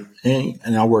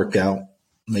and I work out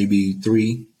maybe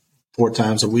 3-4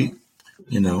 times a week,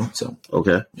 so.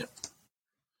 Okay. Yeah.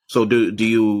 So do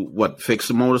you fix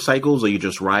the motorcycles or you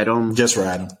just ride them? Just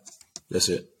ride them. That's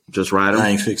it. Just ride them? I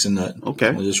ain't fixing nothing. Okay.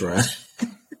 I just ride.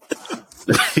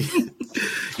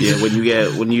 Yeah.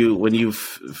 When you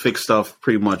fix stuff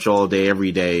pretty much all day,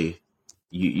 every day,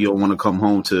 you don't want to come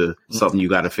home to something you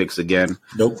got to fix again.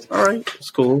 Nope. All right. It's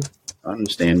cool. I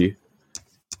understand you.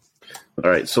 All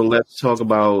right, so let's talk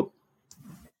about.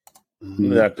 Let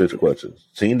me ask this question: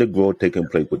 seeing the growth taking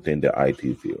place within the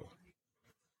IT field,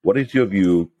 what is your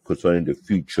view concerning the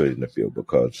future in the field?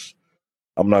 Because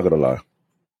I'm not gonna lie,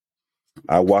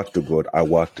 I watch the growth, I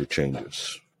watch the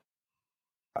changes.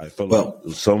 I feel like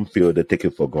some feel they take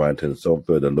it for granted, some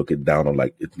feel they look it down on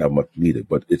like it's not much needed,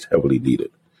 but it's heavily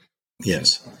needed.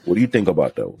 Yes. What do you think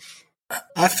about those?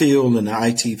 I feel in the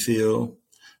IT field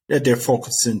that they're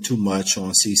focusing too much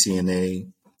on CCNA,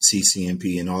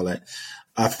 CCNP, and all that.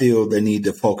 I feel they need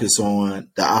to focus on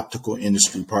the optical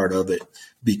industry part of it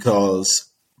because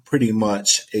pretty much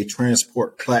a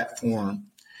transport platform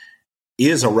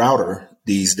is a router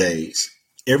these days.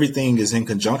 Everything is in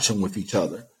conjunction with each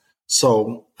other.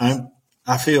 So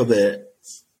I feel that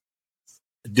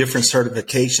different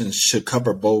certifications should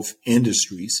cover both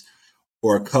industries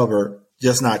or not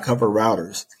cover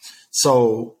routers.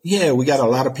 So, yeah, we got a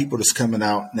lot of people that's coming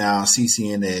out now,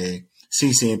 CCNA,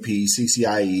 CCNP,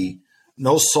 CCIE,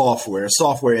 no software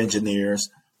engineers.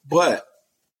 But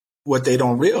what they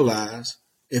don't realize,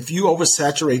 if you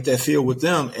oversaturate that field with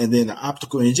them and then the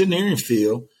optical engineering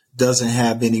field doesn't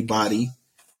have anybody,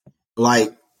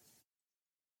 like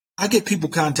I get people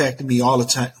contacting me all the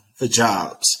time for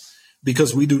jobs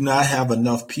because we do not have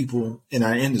enough people in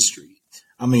our industry.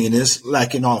 I mean, it's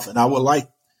lacking off. And I would like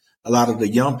a lot of the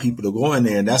young people to go in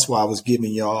there. And that's why I was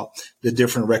giving y'all the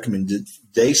different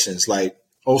recommendations, like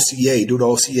OCA, do the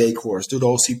OCA course, do the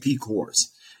OCP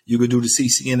course. You could do the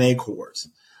CCNA course.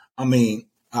 I mean,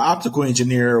 an optical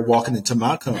engineer walking into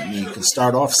my company can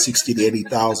start off 60 to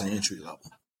 80,000 entry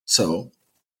level. So,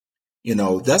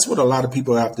 that's what a lot of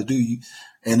people have to do.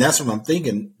 And that's what I'm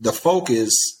thinking. The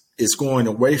focus is going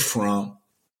away from,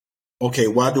 okay,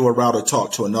 why do a router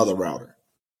talk to another router?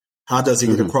 How does it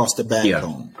get across the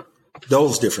backbone? Yeah.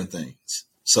 Those different things.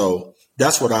 So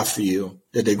that's what I feel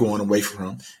that they're going away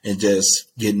from and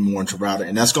just getting more into router.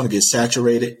 And that's going to get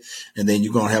saturated. And then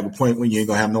you're going to have a point when you ain't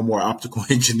going to have no more optical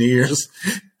engineers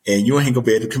and you ain't going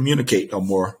to be able to communicate no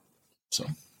more. So.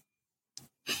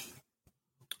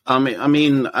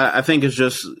 I think it's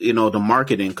just, the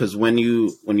marketing, because when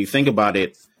you think about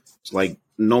it, it's like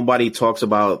nobody talks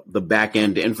about the back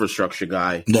end infrastructure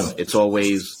guy. No. It's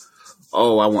always, I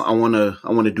want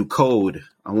to do code.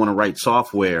 I want to write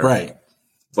software. Right.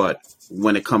 But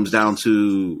when it comes down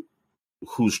to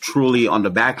who's truly on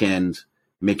the back end,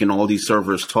 making all these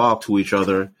servers talk to each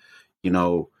other,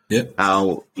 Yep.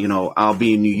 I'll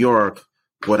be in New York,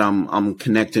 what I'm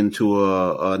connecting to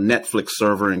a Netflix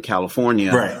server in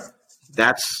California. Right.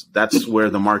 That's where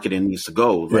the marketing needs to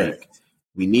go. Like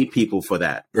we need people for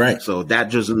that. Right. So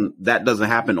that doesn't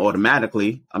happen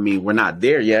automatically. I mean, we're not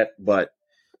there yet, but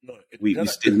we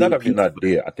still need people. Not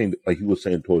there. I think, like you were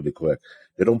saying, totally correct.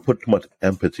 They don't put too much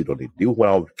empathy on it. Do what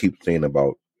I would keep saying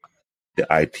about the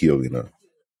IT arena.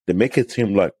 They make it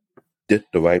seem like this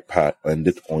the right path and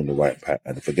this on the right path,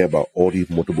 and they forget about all these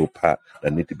multiple paths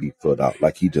that need to be filled out,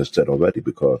 like he just said already.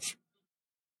 Because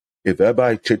if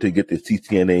everybody tries to get the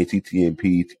CCNA,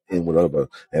 CCNP, and whatever,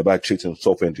 everybody chasing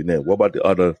software engineering, what about the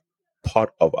other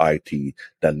part of IT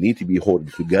that need to be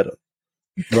holding together?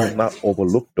 You cannot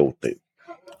overlook those things.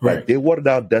 Right. Like they watered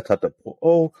out that at the point.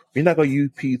 Oh, we're not going to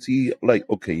use PT. Like,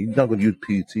 okay, you're not going to use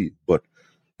PT, but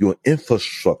your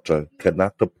infrastructure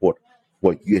cannot support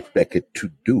what you expect it to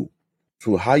do.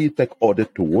 So how you expect all this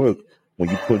to work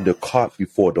when you put the cart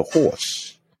before the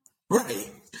horse? Right.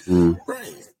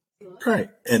 Right.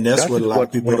 And that's what a lot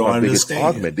of people don't understand.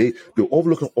 Argument. They're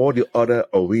overlooking all the other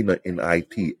arena in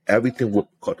IT. Everything with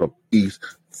each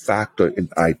factor in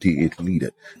IT is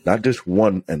needed. Not just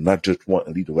one and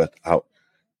leave the rest out.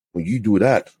 When you do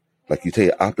that, like you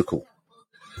say, optical,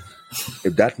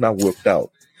 if that's not worked out,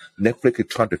 Netflix is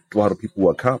trying to throttle people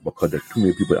account because there's too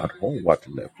many people at home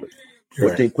watching Netflix.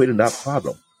 But they equating that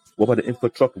problem. What about the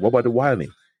infrastructure? What about the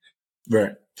wiring?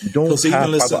 Right. You don't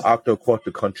have fiber optic across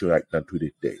the country right now to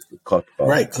this day.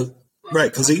 Right.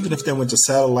 Because even if they went to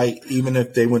satellite, even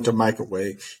if they went to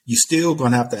microwave, you're still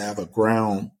going to have a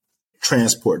ground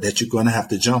transport that you're going to have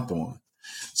to jump on.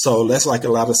 So that's like a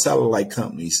lot of satellite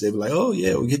companies. They be like, oh,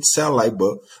 yeah, we get satellite.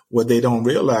 But what they don't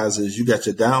realize is you got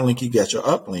your downlink, you got your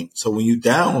uplink. So when you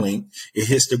downlink, it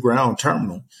hits the ground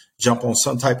terminal, jump on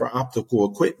some type of optical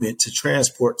equipment to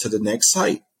transport to the next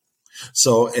site.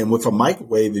 So, and with a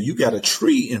microwave, if you got a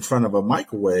tree in front of a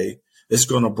microwave, it's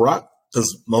going to block,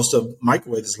 because most of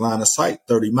microwave is line of sight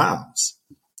 30 miles.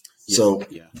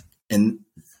 And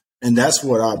that's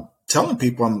what I'm telling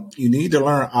people. You need to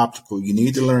learn optical. You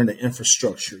need to learn the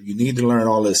infrastructure. You need to learn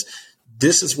all this.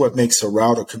 This is what makes a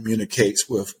router communicates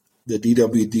with the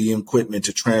DWD equipment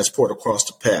to transport across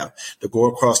the path, to go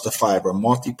across the fiber,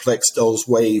 multiplex those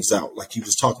waves out, like you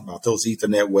was talking about, those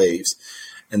Ethernet waves,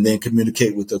 and then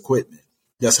communicate with the equipment.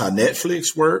 That's how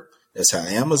Netflix work. That's how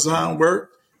Amazon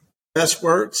work. That's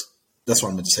works. That's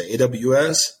what I meant to say.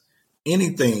 AWS,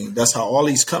 anything. That's how all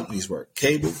these companies work.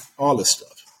 Cable, all this stuff.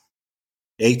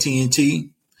 AT&T,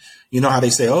 you know how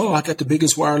they say, oh, I got the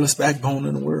biggest wireless backbone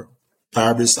in the world.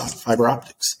 Fiber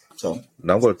optics. So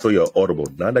now I'm going to throw you an audible.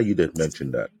 Now that you did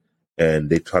mention that,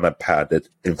 and they're trying to pass that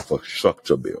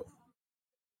infrastructure bill,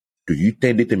 do you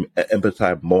think they can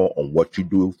emphasize more on what you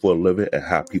do for a living and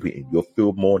have people in your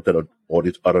field more instead of all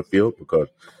these other fields? Because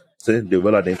since they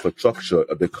realize the infrastructure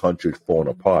of the country is falling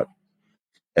apart,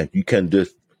 and you can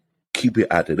just keep it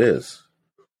as it is.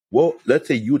 Well, let's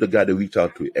say you're the guy that reach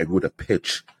out to and go to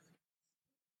pitch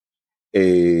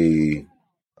I'm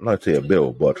not saying a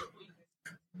bill, but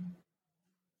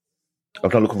I'm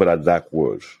not looking for that exact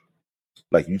words.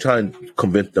 Like you try and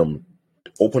convince them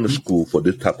to open a school for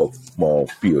this type of small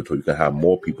field so you can have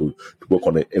more people to work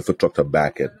on the infrastructure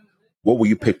back end. What will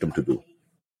you pitch them to do?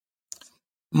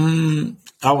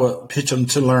 I would pitch them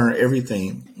to learn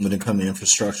everything when it comes to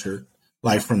infrastructure,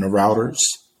 like from the routers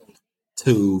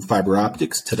to fiber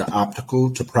optics, to the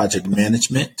optical, to project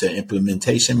management, to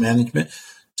implementation management,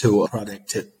 to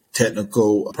product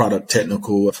technical,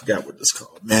 I forgot what it's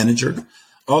called, manager,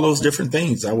 all those different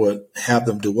things. I would have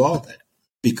them do all that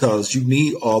because you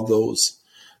need all those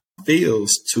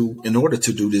fields in order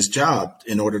to do this job,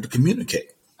 in order to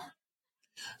communicate.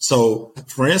 So,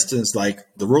 for instance, like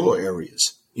the rural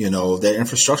areas, their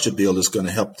infrastructure bill is going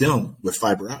to help them with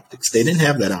fiber optics. They didn't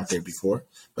have that out there before,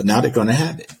 but now they're going to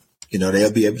have it.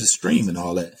 They'll be able to stream and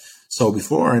all that. So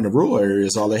before in the rural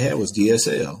areas, all they had was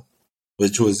DSL,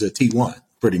 which was the T1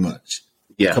 pretty much.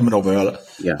 Yeah. Coming over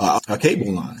a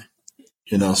cable line,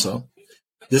 so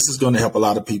this is going to help a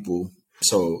lot of people.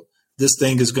 So this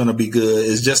thing is going to be good.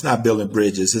 It's just not building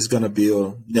bridges. It's going to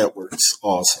build networks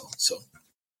also. So.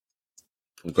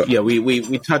 Okay. Yeah,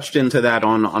 we touched into that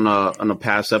on a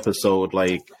past episode.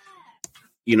 Like,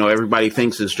 everybody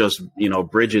thinks it's just,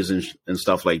 bridges and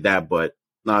stuff like that, but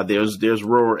there's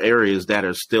rural areas that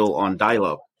are still on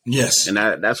dial-up. Yes. And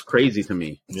that's crazy to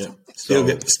me. Yeah. Still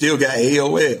got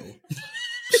AOL.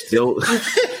 Still.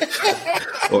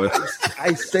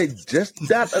 I said just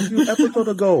that a few episodes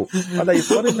ago. I'm like,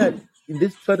 funny that in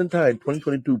this certain time,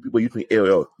 2022, people using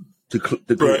AOL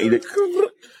to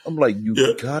I'm like,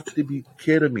 you got to be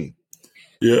kidding me.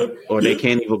 Yeah. Or they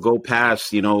can't even go past,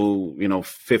 15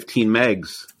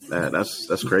 megs.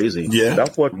 That's crazy. Yeah.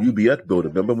 That's what UBS built.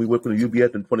 Remember we worked with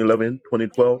UBS in 2011,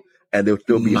 2012, and they were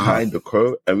still behind the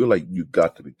curve. And we were like, you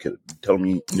got to be kidding. You tell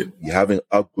me you haven't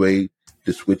upgraded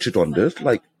the switches on this?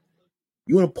 Like,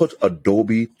 you want to put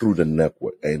Adobe through the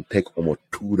network and take almost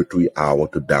 2 to 3 hours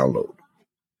to download.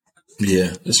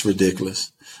 Yeah, it's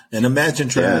ridiculous. And imagine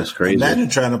trying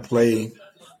to play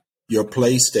your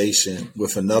PlayStation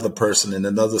with another person in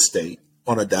another state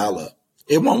on a dial-up.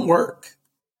 It won't work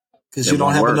because you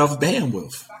don't have enough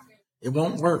bandwidth. It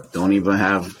won't work. Don't even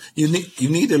have. You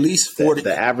need at least 40.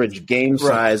 The average game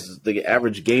size. The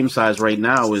average game size right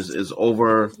now is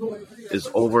over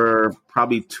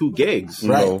probably 2 gigs.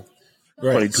 Right.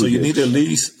 Right. So you need at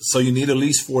least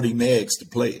 40 megs to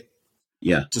play it.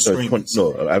 Yeah. To stream it.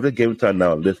 No, average game time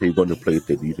now. Let's say you're going to play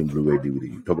it using Blu-ray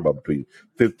DVD. You talk about between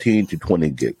 15 to 20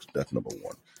 gigs. That's number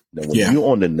one. Now, when you're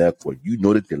on the network, you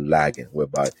know that they're lagging,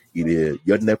 whereby either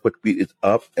your network speed is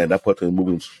up and that person is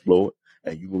moving slow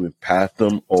and you're moving past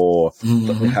them, or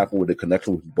something happened with the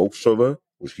connection with both server,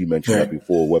 which you mentioned that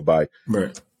before, whereby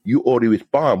you already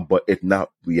respond, but it's not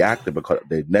reactive because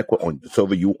the network on the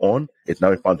server you on, it's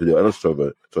not responding to the other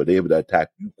server, so they're able to attack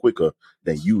you quicker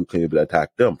than you can be able to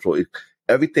attack them. So it's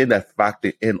everything that's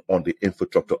factored in on the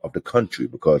infrastructure of the country,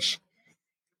 because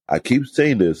I keep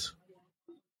saying this,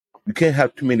 you can't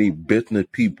have too many business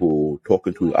people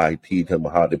talking to IT, telling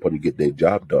them how they probably get their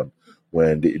job done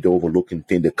when they're overlooking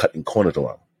things, they're cutting corners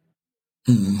around.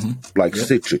 Like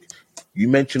Citrix. You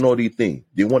mentioned all these things.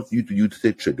 They want you to use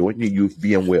Citrix. They want you to use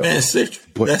VMware. Man, Citrix.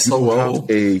 But that's so old.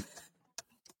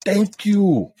 Thank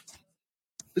you.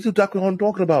 This is exactly what I'm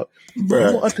talking about.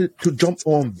 Bruh. You want to jump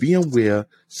on VMware,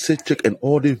 Citrix, and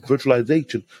all this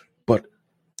virtualization, but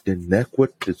the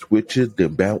network, the switches, the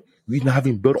bound, we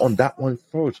haven't built on that one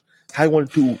first. How you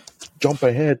want to jump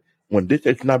ahead when this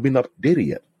has not been updated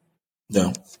yet?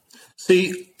 No.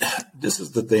 See, this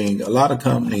is the thing. A lot of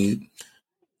companies,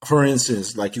 for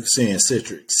instance, like you're saying,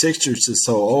 Citrix. Citrix is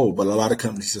so old, but a lot of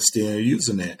companies are still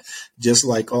using that. Just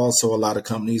like also a lot of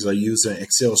companies are using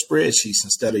Excel spreadsheets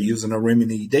instead of using a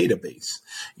Remini database.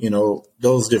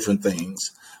 Those different things.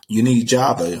 You need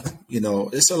Java.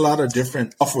 It's a lot of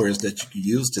different softwares that you can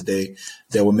use today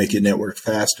that will make your network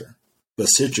faster. But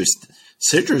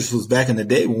Citrix was back in the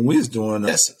day when we was doing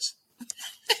S's.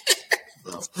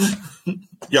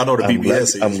 Y'all know the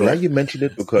BBS. I'm glad you mentioned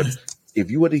it, because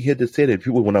if you were to hear this say that,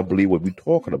 people would not believe what we're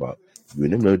talking about. You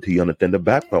need to understand the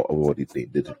background of all these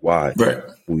things. This is why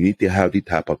we need to have these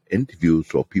type of interviews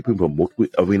so people from multiple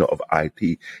arena of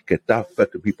IT can start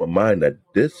affecting people's mind that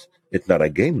this is not a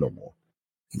game no more.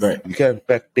 Right. You can't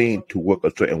expect things to work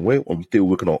a certain way when you're still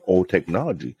working on old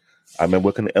technology. I remember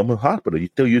working at Elmer Hospital. You're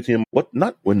still using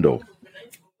not Windows.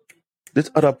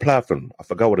 This other platform, I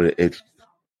forgot what it is.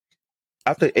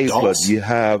 After A+, you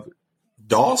have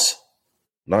DOS?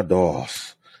 Not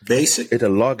DOS. Basic? It's a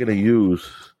login to use.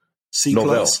 C++?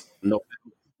 Novell.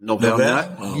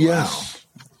 Oh, yes.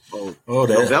 Wow.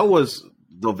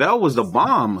 Novell was the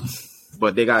bomb,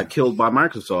 but they got killed by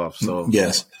Microsoft. So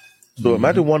yes. So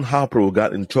imagine one hospital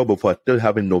got in trouble for still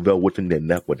having Novell within their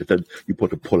network. They said you're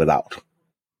supposed to pull it out.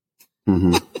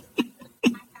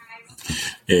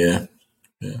 Yeah.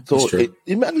 So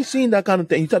imagine seeing that kind of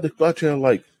thing. You start to scratch your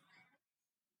like,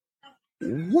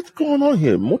 what's going on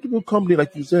here? Multiple companies,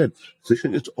 like you said,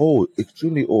 it's old,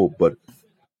 extremely old, but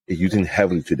it's using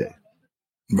heavily today.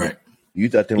 Right.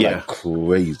 Use that thing like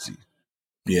crazy.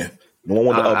 Yeah. No one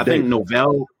want to update. I think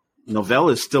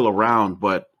Novell is still around,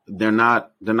 but they're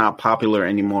not popular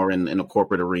anymore in a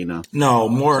corporate arena. No,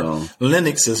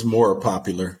 Linux is more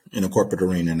popular in a corporate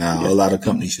arena now. A lot of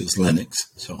companies use Linux.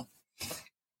 So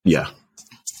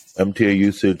MTA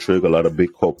use Citrix. A lot of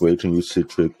big corporations use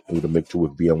Citrix with a mixture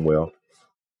with VMware.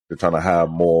 They're trying to have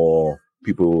more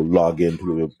people log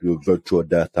into your virtual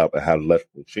desktop and have less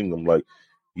machine. I'm like,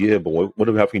 yeah, but what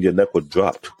if having your network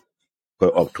dropped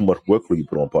of too much workload you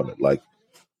put on it? Like,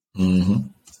 Well,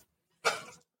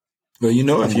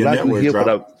 if your network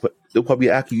dropped, they'll probably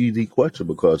ask you the question,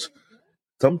 because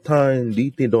sometimes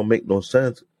these things don't make no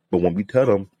sense. But when we tell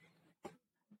them,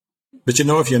 but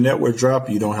if your network dropped,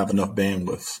 you don't have enough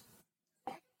bandwidth.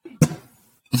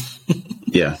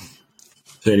 Yeah,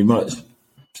 pretty much.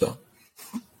 So,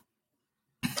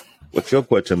 what's your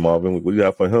question, Marvin? What do you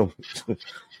have for him?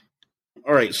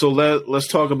 All right, so let's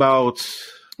talk about.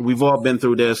 We've all been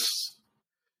through this.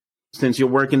 Since you're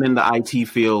working in the IT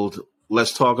field,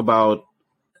 let's talk about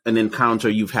an encounter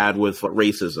you've had with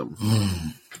racism.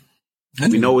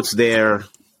 We know it's there.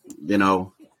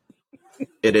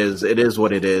 It is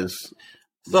what it is.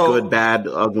 So, good, bad,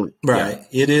 ugly. Right.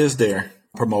 Yeah. It is there.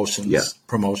 Promotions.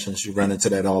 You run into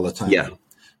that all the time. Yeah.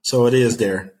 So it is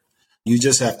there. You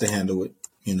just have to handle it.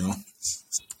 you know.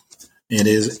 It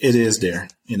is there,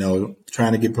 you know,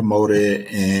 trying to get promoted,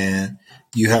 and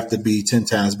you have to be 10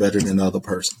 times better than the other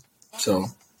person. So,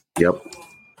 yep,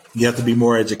 you have to be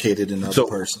more educated than the other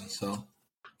person. So,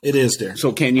 it is there.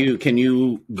 So, can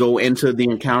you go into the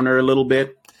encounter a little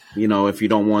bit? You know, if you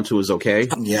don't want to, is okay.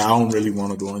 Yeah, I don't really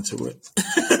want to go into it.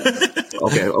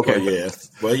 Okay.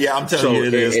 Well, yeah, I'm telling you,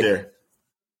 it is there.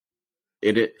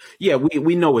 Yeah,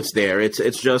 we know it's there.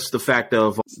 It's just the fact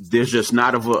of there's just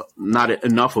not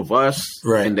enough of us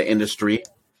in the industry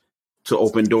to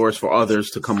open doors for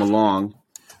others to come along.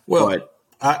 Well, but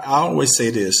I always say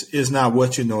this: it's not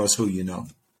what you know, it's who you know.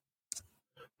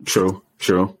 True.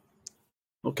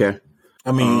 Okay.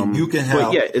 I mean, you can have.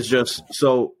 But yeah, it's just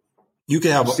so you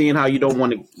can have. Seeing how you don't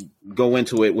want to go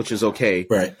into it, which is okay.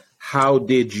 Right. How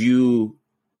did you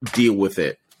deal with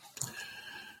it?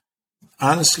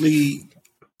 Honestly,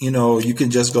 you know, you can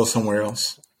just go somewhere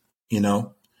else, you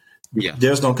know. Yeah.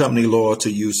 There's no company loyal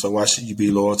to you, so why should you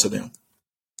be loyal to them?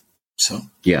 So,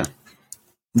 yeah.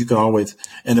 You can always,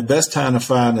 and the best time to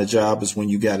find a job is when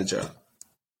you got a job.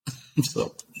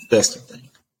 So, that's the thing.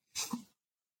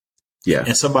 Yeah.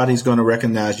 And somebody's going to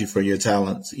recognize you for your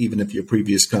talents, even if your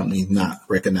previous company is not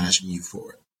recognizing you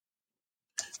for it.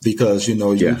 Because, you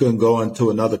know, you can go into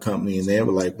another company and they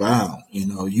were like, wow, you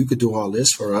know, you could do all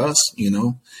this for us, you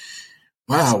know.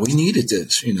 Wow, we needed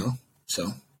this, you know.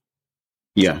 So,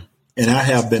 yeah. And I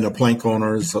have been a plank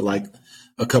owner for like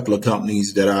a couple of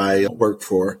companies that I worked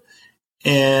for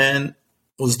and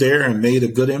was there and made a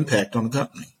good impact on the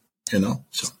company, you know.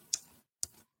 So,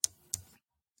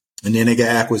 and then they got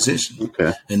acquisition.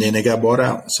 Okay. And then they got bought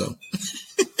out. So,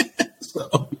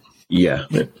 yeah.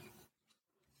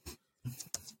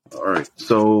 All right.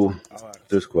 So, I'll ask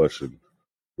this question: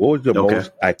 what was the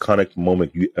most iconic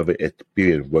moment you ever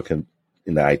experienced working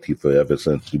in the IT field ever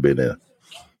since you've been there?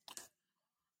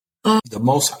 The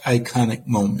most iconic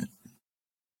moment.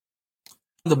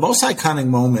 The most iconic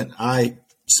moment I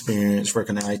experienced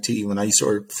working in IT when I used to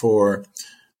work for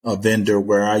a vendor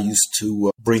where I used to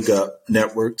bring up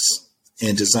networks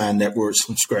and design networks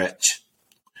from scratch.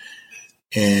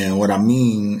 And what I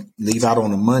mean, leave out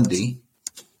on a Monday,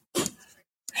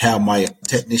 have my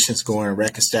technicians go and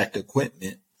rack and stack the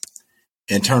equipment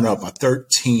and turn up a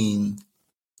 13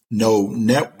 node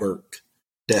network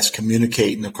that's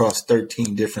communicating across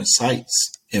 13 different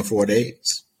sites in 4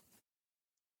 days.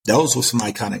 Those were some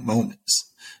iconic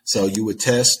moments. So you would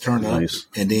test, turn up,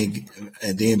 and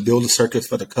then build a circuit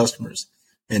for the customers,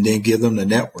 and then give them the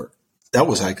network. That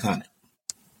was iconic,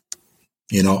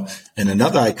 you know. And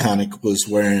another iconic was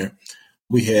where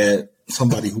we had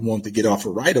somebody who wanted to get off a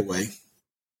right of way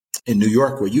in New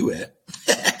York, where you at,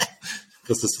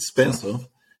 because it's expensive,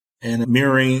 and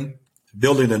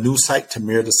building a new site to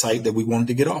mirror the site that we wanted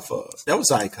to get off of. That was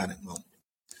an iconic moment.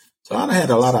 So I had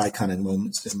a lot of iconic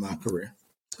moments in my career.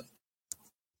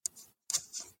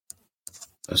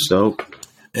 That's dope.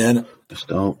 And that's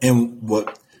dope. And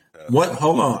what?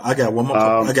 Hold on, I got one more.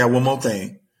 I got one more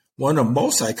thing. One of the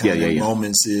most iconic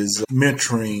moments is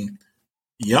mentoring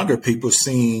younger people.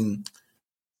 Seeing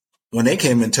when they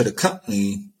came into the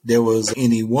company, there was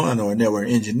anyone or they were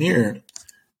an engineer,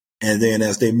 and then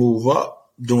as they move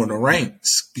up during the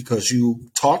ranks, because you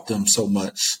taught them so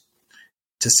much,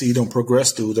 to see them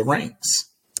progress through the ranks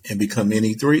and become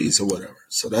NE3s or whatever.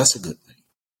 So that's a good thing.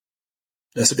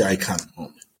 That's a good iconic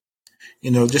moment.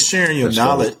 You know, just sharing your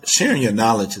knowledge. Sharing your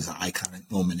knowledge is an iconic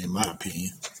moment, in my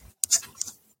opinion.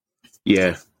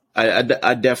 Yeah,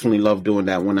 I definitely love doing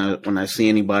that. When I see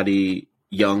anybody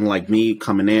young like me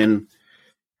coming in,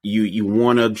 you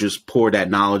want to just pour that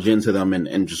knowledge into them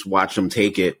and just watch them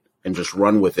take it and just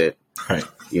run with it. Right.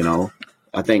 You know,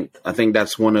 I think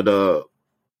that's one of the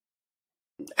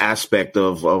aspect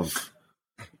of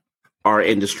our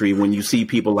industry. When you see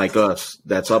people like us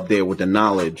that's up there with the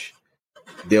knowledge,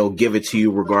 they'll give it to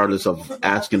you regardless of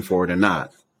asking for it or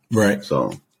not. Right.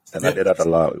 So, and I did that a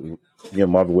lot. Me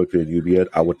and Marvin worked at UBS.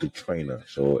 I was the trainer.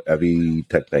 So every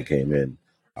tech that came in,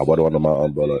 I went under my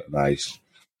umbrella and I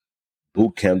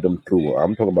boot camped them through.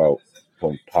 I'm talking about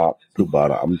from top to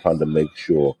bottom. I'm trying to make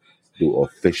sure they were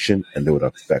efficient and they were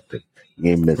effective.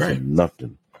 You ain't missing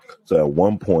nothing. So at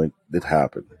one point, it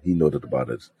happened. He noted about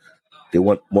this. They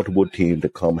want multiple teams to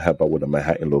come help out with a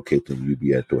Manhattan location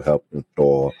UBS to help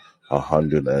install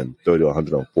 130 or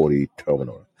 140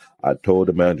 terminals. I told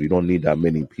the manager, you don't need that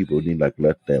many people. You need like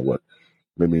less than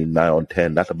maybe 9 or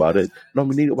 10. That's about it. No,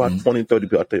 we need about 20, 30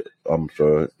 people. I think, I'm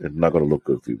sorry, it's not going to look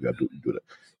good for you. You got to do that.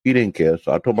 He didn't care.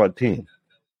 So I told my team,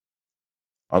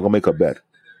 I'm going to make a bet.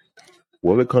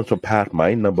 Whoever comes to pass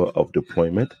my number of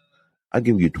deployment, I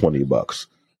give you $20.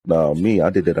 Now, me, I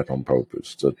did that on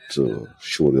purpose to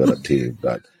show the other team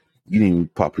that you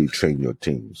didn't properly train your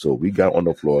team. So we got on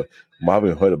the floor.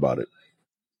 Marvin heard about it.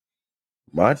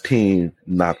 My team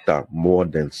knocked out more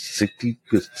than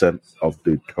 60% of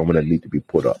the tournament that need to be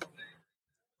put up.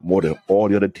 More than all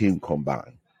the other team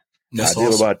combined. That's I did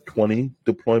awesome. about 20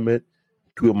 deployment.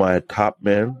 Two of my top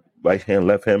men, right hand,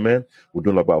 left hand men, were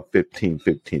doing about 15.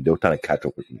 They were trying to catch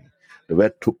up with me. The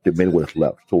rest took the men with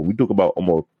left. So we took about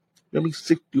almost maybe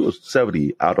 60 or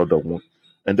 70 out of the one.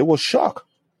 And they were shocked.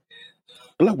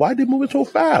 They're like, why are they moving so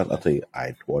fast? I say,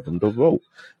 I taught them the rope.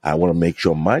 I want to make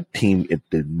sure my team is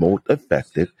the most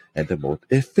effective and the most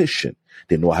efficient.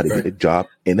 They know how to get the job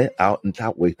in and out and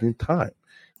not wasting time.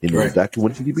 They know exactly what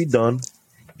needs to be done.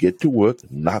 Get to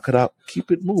work, knock it out, keep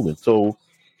it moving. So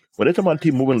when they saw my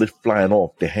team moving, just flying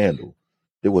off the handle,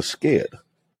 they were scared.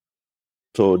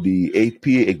 So the AP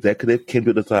executive came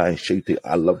to the side and shaked it.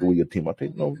 I love the way your team. I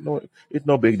think, no, it's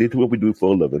no big deal. It's what we do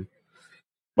for a living.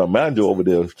 My manager over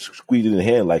there squeezing his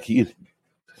hand like he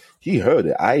heard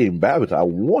it. I embarrassed. I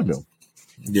warned him.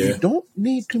 Yeah. You don't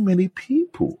need too many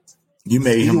people. You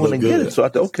made him look good. So I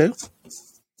thought, okay,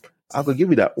 I could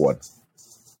give you that one.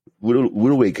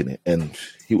 We're awakening. And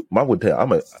Mike would tell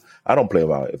I don't play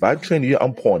around. If I train you,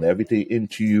 I'm pouring everything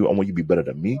into you. I want you to be better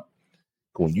than me.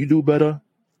 When you do better,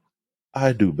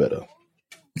 I do better.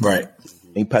 Right.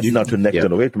 And passing out to the next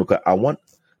generation because I want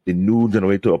the new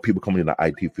generation of people coming in the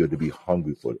IT field to be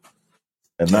hungry for it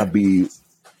and not be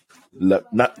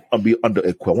under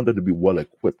equipped. I want them to be well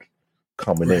equipped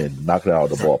coming in, knocking it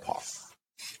out of the ballpark.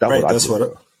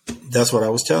 That's what I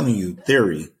was telling you.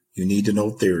 Theory. You need to know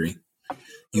theory.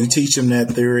 You teach them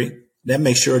that theory, that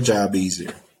makes your job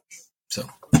easier. So,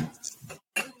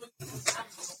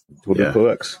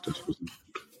 correct.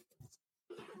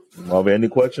 Have any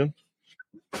questions?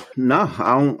 No,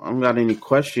 I don't got any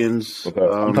questions. Okay.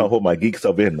 I'm trying to hold my geek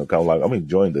stuff in. I'm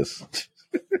enjoying this.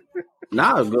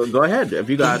 Go ahead. If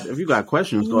you got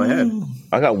questions, go ahead.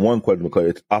 I got one question because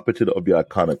it's opposite of your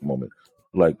iconic moment.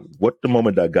 Like, what the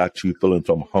moment that got you feeling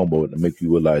so humble and make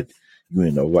you realize you're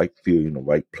in the right field, in the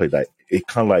right place? Like, it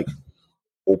kind of like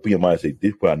open your mind and say,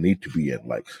 this is where I need to be in.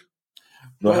 Like,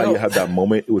 you know how you have that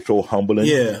moment? It was so humbling.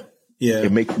 Yeah.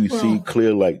 It makes you see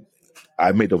clear, like,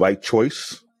 I made the right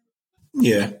choice.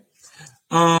 Yeah.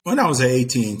 When I was at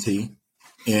AT&T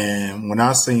and when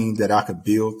I seen that I could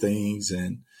build things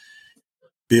and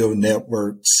build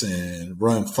networks and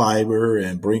run fiber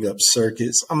and bring up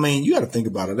circuits, I mean, you got to think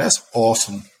about it. That's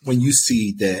awesome when you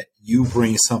see that you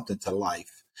bring something to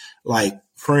life. Like,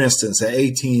 for instance, at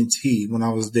AT&T, when I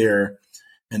was there,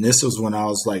 and this was when I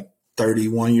was like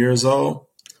 31 years old,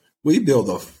 we built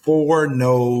a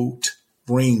 4-node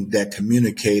ring that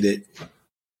communicated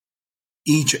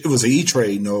it was an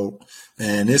E-Trade node,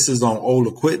 and this is on old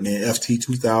equipment,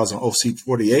 FT2000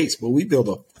 OC48s, but we built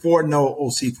a 4-node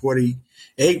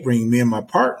OC48 ring, me and my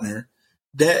partner,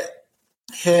 that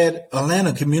had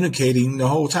Atlanta communicating the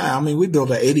whole time. I mean, we built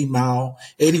an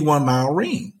 81-mile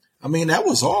ring. I mean, that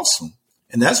was awesome.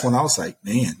 And that's when I was like,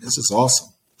 man, this is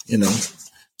awesome,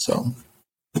 so.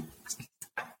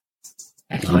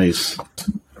 Nice.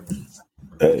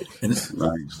 Hey, nice.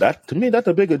 That, to me, that's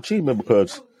a big achievement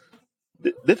because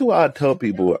this is why I tell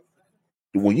people,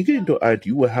 when you get into IT,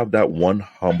 you will have that one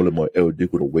humbling or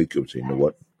erudic to wake up and say, you know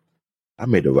what? I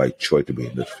made the right choice to be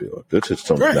in this field. This is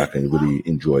something I can really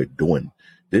enjoy doing.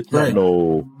 There's not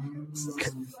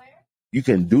you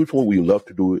can do what we love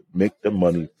to do, make the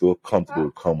money, feel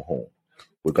comfortable, come home.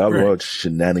 Without all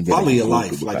shenanigans. Quality of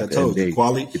life, like I told you.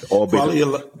 It's all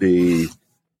the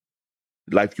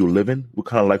life you're living, what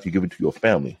kind of life you give it to your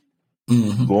family.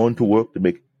 Mm-hmm. Going to work to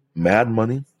make mad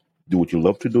money, do what you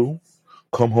love to do,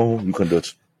 come home, you can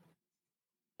just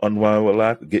unwind,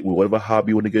 relax, get with whatever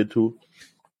hobby you want to get to.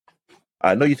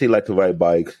 I know you say you like to ride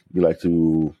bikes, you like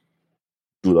to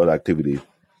do other activities.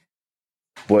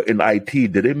 But in IT,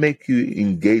 did it make you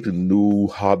engage in a new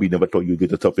hobby you never thought you'd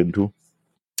get yourself into?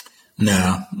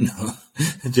 No.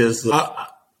 Just, I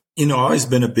always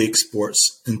been a big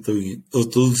sports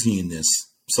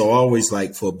enthusiast. So I always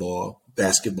liked football,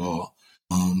 basketball,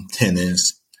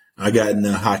 tennis. I got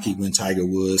into hockey when Tiger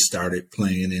Woods started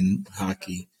playing in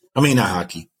hockey. I mean, not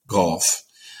hockey, golf.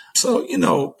 So,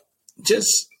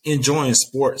 just enjoying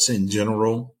sports in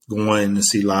general, going to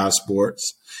see live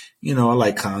sports. I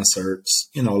like concerts,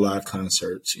 live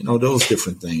concerts, those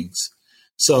different things.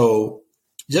 So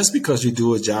just because you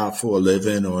do a job for a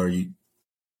living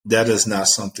that is not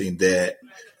something that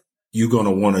you're going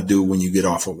to want to do when you get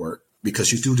off of work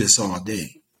because you do this all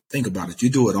day. Think about it.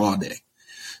 You do it all day.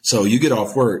 So you get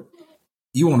off work,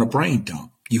 you want a brain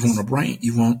dump. You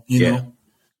want,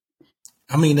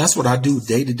 I mean, that's what I do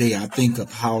day to day. I think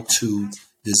of how to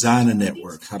design a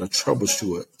network, how to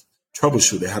troubleshoot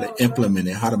it, how to implement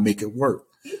it, how to make it work.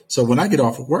 So when I get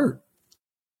off of work,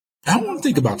 I don't want to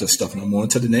think about this stuff no more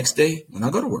until the next day when I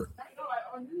go to work.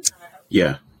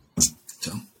 Yeah.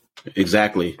 So.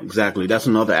 Exactly. That's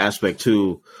another aspect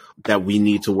too that we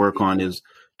need to work on is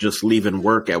just leaving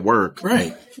work at work.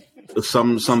 Right.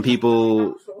 Some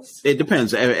people, it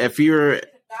depends. If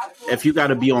you got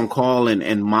to be on call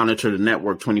and monitor the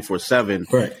network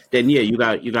 24/7, right, then yeah, you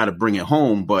got to bring it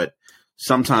home. But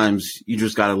sometimes you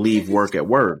just got to leave work at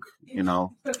work,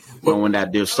 knowing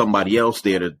that there's somebody else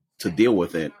there to deal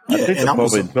with it. Yeah, I think and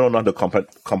probably depending on the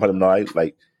company night,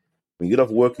 like when you get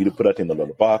off work, you put that thing in the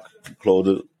box, you close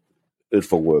it. It's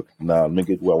for work. Now, let me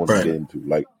get what I want to get into.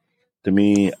 Like, to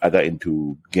me, I got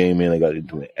into gaming. I got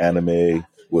into anime,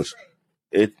 which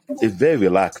it's very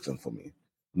relaxing for me.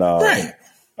 Now,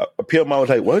 a peer of mine was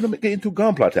like, why don't I get into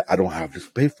Gunpla? I said, I don't have the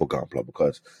space for Gunpla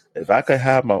because if I could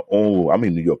have my own, I'm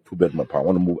in New York, 2-bedroom apartment. I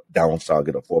want to move down south,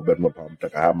 get a 4-bedroom apartment. I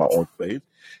can have my own space.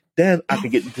 Then I can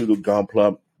get into the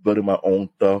Gunpla, building my own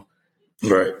stuff.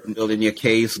 Right. Building your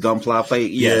case, Gunpla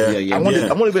plate. Yeah. I want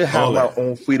to be have my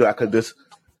own freedom. I could just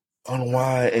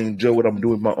unwind and enjoy what I'm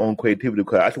doing with my own creativity.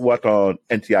 Because I should watch on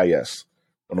NCIS,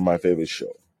 one of my favorite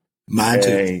shows. Mine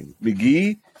too.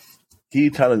 McGee, he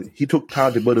took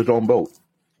time to build his own boat.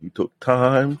 He took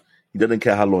time. He didn't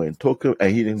care how long it took him,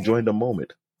 and he enjoyed the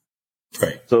moment.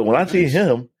 Right. So when I see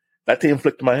him, that thing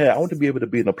flicked in my head. I want to be able to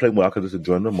be in a place where I could just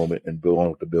enjoy the moment and build on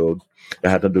what to build. It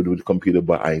had nothing to do with the computer,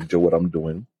 but I enjoy what I'm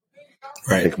doing.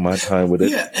 Right. Take my time with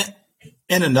it. Yeah.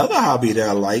 And another hobby that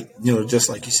I like, just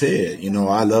like you said,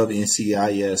 I love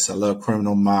NCIS. I love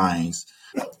Criminal Minds.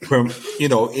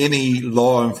 Any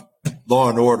law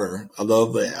and order. I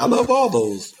love that. I love all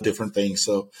those different things.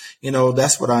 So,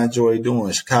 that's what I enjoy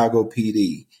doing. Chicago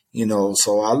PD,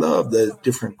 so I love the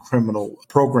different criminal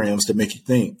programs that make you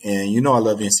think. And, I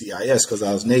love NCIS because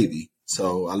I was Navy.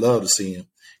 So I love to see them.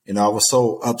 I was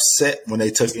so upset when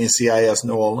they took NCIS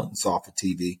New Orleans off of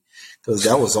TV because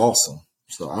that was awesome.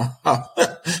 So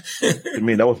to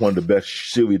me, that was one of the best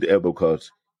series ever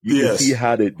because you can see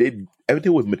how they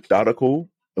everything was methodical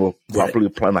and was properly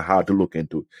planning how to look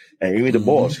into it. And even the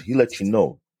boss, he lets you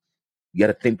know. You got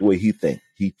to think the way he thinks.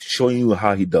 He's showing you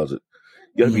how he does it.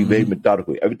 You got to be very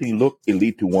methodical. Everything you look, it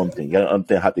leads to one thing. You got to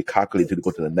understand how to calculate to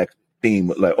go to the next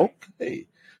theme. Like, okay.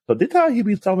 So this time he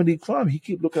be solving these crimes. He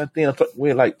keep looking at things a certain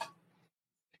way, like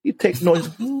he takes noise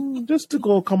just to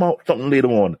go come out something later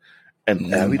on.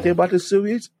 And everything about this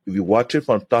series, if you watch it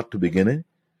from start to beginning,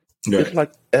 it's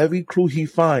like every clue he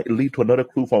finds leads to another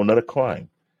clue from another crime.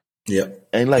 Yeah.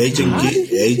 And like, how did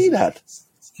you see that?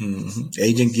 Mm-hmm.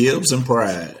 Agent Gibbs and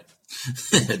Pride.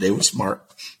 They were smart.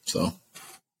 So.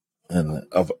 And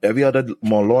of every other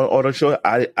more Law and Order show,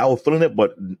 I was feeling it,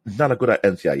 but it's not as good at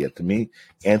NCIS yet. To me,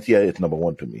 NCIS is number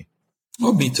one to me.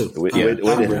 Oh, me too. The way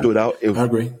they stood out, I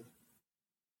agree.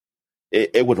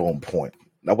 It was on point.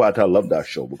 That's why I love that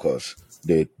show because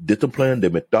they're disciplined, they're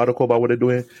methodical about what they're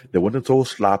doing. They wasn't so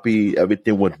sloppy.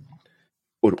 Everything was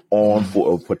on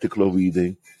for a particular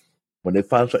reason. When they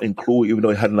find something cool, even though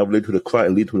it hadn't related to the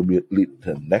crime, it lead to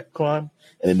the next crime,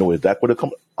 and they know exactly where to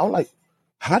come. I'm like,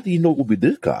 how do you know it would be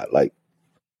this guy? Like,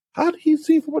 how did he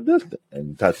see from a distance?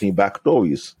 And I seen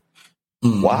backstories.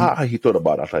 Why he thought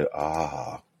about it. I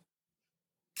was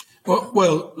like,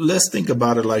 Well, let's think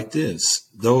about it like this.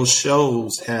 Those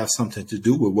shows have something to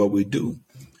do with what we do.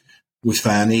 We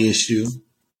find the issue.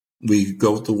 We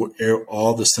go through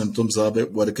all the symptoms of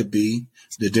it, what it could be,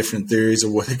 the different theories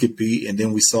of what it could be, and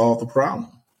then we solve the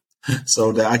problem.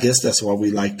 So I guess that's why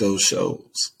we like those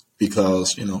shows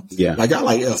because, like I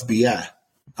like FBI.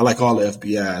 I like all the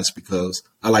FBIs because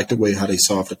I like the way how they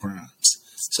solve the crimes.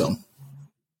 So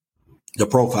the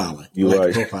profiling. The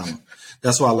profiling.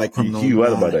 That's why I like Criminal Minds. You're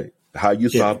right about that. How you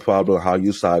solve problem, how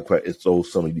you solve crime, it's so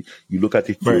something. You look at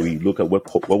the theory, you look at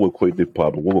what will create the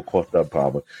problem, what will cause that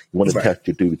problem. You want to test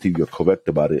your theory till you're correct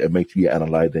about it and make sure you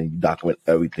analyze and you document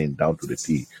everything down to the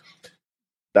T.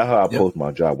 That's how I approach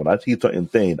my job. When I see certain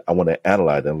things, I want to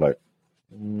analyze them like,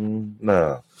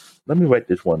 nah, let me write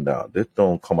this one down. This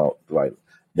don't come out right.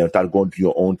 Then start going to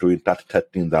your own theory, start to test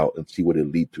things out and see what it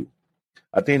lead to.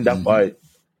 I think that's why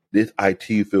this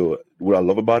IT field, what I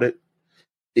love about it,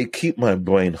 it keep my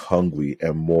brain hungry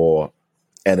and more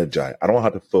energized. I don't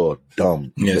have to feel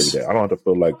dumb. Yes. I don't have to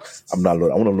feel like I'm not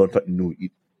learning. I want to learn something new.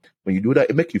 When you do that,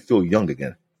 it makes you feel young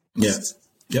again. Yes.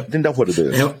 Yep. I think that's what it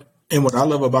is. And what I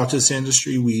love about this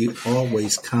industry, we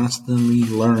always constantly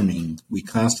learning. We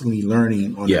constantly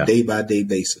learning on a day-by-day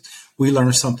basis. We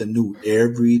learn something new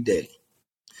every day.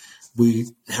 we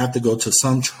have to go to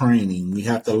some training. We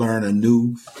have to learn a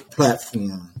new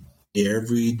platform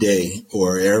every day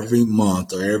or every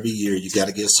month or every year. You got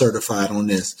to get certified on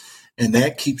this. And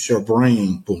that keeps your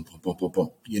brain boom, boom, boom, boom,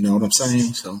 boom. You know what I'm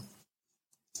saying? So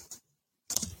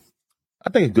I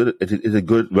think it's good. It's a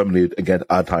good remedy against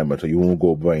Alzheimer's, so you won't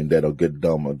go brain dead or get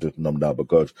dumb or just numbed out.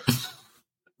 Because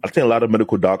I think a lot of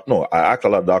medical doctors. No, I asked a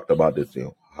lot of doctors about this.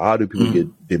 How do people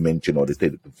get dementia? Or they say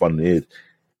that the fun is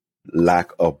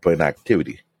lack of brain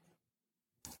activity.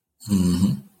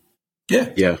 Mm-hmm.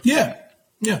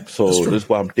 Yeah. So this is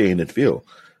why I'm staying in the field.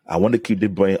 I want to keep the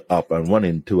brain up and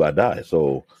running until I die.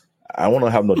 So I want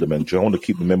to have no dementia. I want to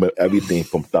keep remember everything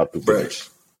from start to finish.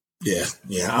 Yeah,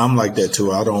 I'm like that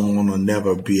too. I don't want to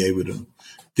never be able to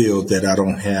feel that I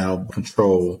don't have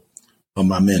control of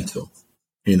my mental,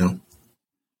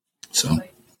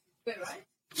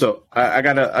 So I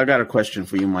got a question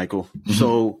for you, Michael. Mm-hmm.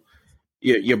 So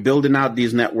you're building out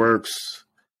these networks.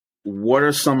 What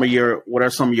are some of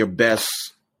your best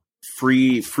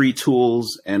free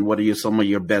tools, and what are some of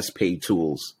your best paid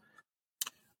tools?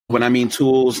 When I mean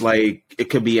tools, like it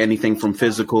could be anything from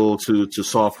physical to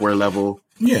software level.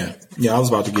 Yeah, I was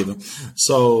about to give them.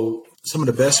 So some of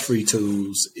the best free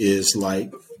tools is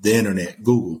like the internet,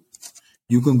 Google.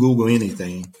 You can Google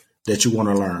anything that you want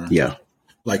to learn. Yeah.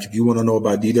 Like if you want to know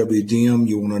about DWDM,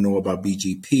 you want to know about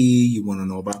BGP, you want to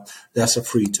know about, that's a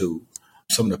free tool.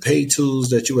 Some of the paid tools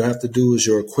that you would have to do is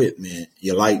your equipment,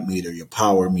 your light meter, your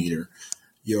power meter,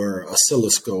 your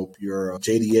oscilloscope, your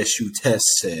JDSU test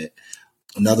set.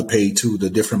 Another paid tool, the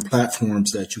different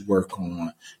platforms that you work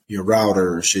on, your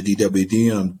routers, your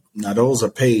DWDM. Now, those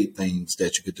are paid things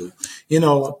that you could do.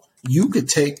 You could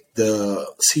take the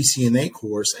CCNA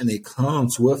course and it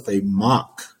comes with a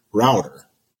mock router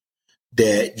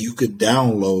that you could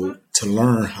download to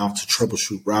learn how to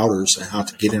troubleshoot routers and how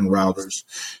to get in routers,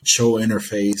 show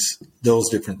interface, those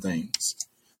different things.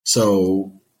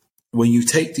 So when you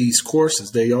take these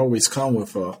courses, they always come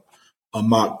with a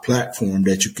mock platform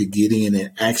that you could get in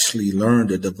and actually learn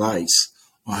the device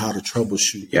on how to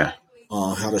troubleshoot. Yeah.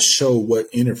 How to show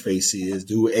what interface is,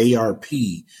 do ARP,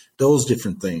 those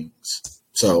different things.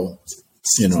 So,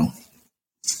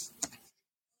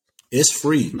 it's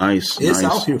free. It's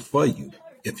out here for you.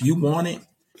 If you want it,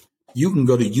 you can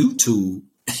go to YouTube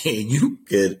and you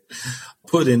could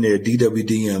put in there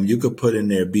DWDM. You could put in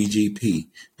there BGP.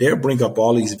 They'll bring up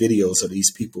all these videos of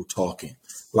these people talking.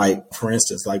 Like, for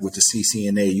instance, like with the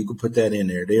CCNA, you could put that in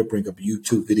there. They'll bring up a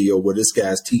YouTube video where this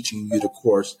guy's teaching you the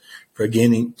course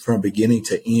from beginning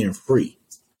to end free.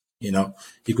 You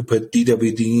could put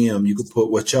DWDM. You could put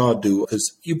what y'all do,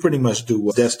 because you pretty much do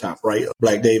a desktop, right,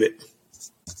 Black David?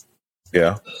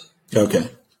 Yeah. Okay.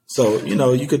 So,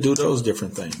 you could do those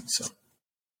different things. So.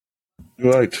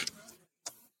 Right.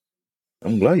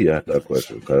 I'm glad you asked that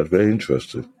question because it's very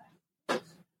interesting.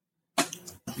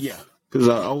 Yeah. Because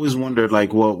I always wondered,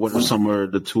 like, what are some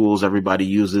of the tools everybody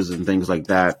uses and things like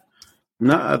that.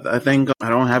 No, I think I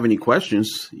don't have any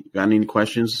questions. You got any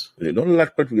questions? The only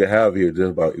last question we have here is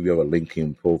just about if you have a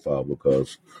LinkedIn profile,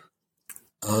 because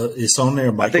it's on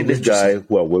there. Michael I think this Richardson. guy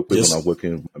who I work with when I work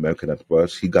in American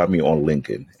Express, he got me on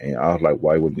LinkedIn, and I was like,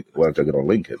 why did I get on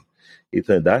LinkedIn? He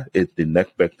said that is the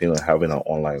next best thing of having an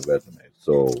online resume.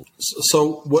 So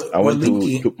what? I went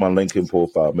to took my LinkedIn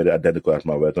profile, made it identical as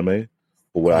my resume.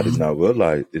 But what I did not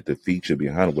realize is the feature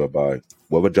behind it, whereby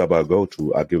whatever job I go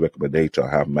to, I give recommendation. I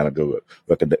have manager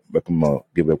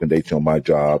give recommendation on my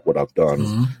job, what I've done.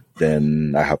 Mm-hmm.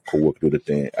 Then I have co-workers do the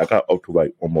thing. I got up to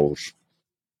like almost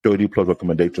 30 plus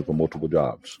recommendations for multiple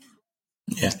jobs.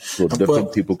 Yeah. So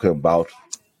different people can vouch.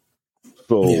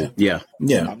 So yeah.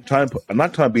 I'm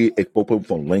not trying to be exposed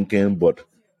from LinkedIn, but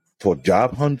for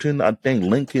job hunting, I think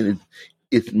LinkedIn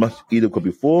is much either. Because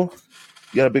before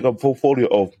you got to bring up a portfolio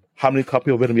of how many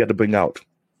copies of resume you have to bring out.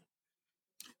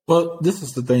 Well, this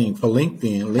is the thing for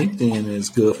LinkedIn. LinkedIn is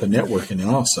good for networking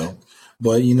also.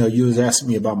 But, you was asking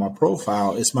me about my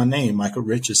profile. It's my name, Michael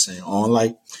Richardson. On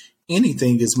like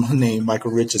anything is my name,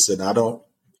 Michael Richardson.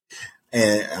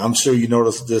 And I'm sure you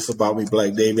noticed this about me,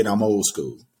 Black David. I'm old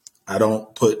school. I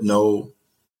don't put no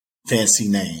fancy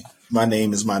name. My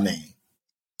name is my name.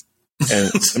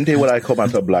 And let me tell you what I call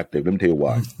myself, Black David. Let me tell you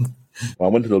why. When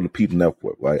I went to the People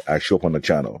Network, right, I show up on the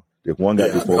channel. There's one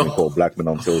guy before me called Black Man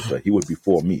on Thursday. He was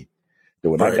before me.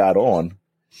 Then when I got on,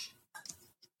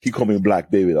 he called me Black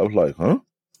David. I was like, huh?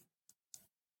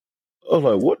 I was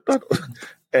like, what?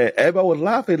 And everybody was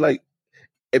laughing. Like,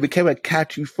 it became a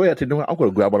catchy phrase. I said, I'm going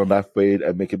to grab one of that phrase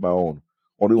and make it my own.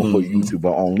 Only one for YouTube,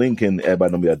 but on LinkedIn,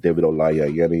 everybody know me as David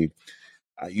Olaya.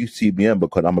 I use CBN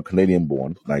because I'm a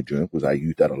Canadian-born Nigerian, because I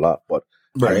use that a lot. But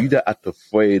Right. Are you that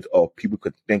afraid of people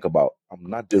could think about, I'm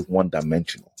not just one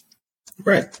dimensional.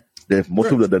 Right. There's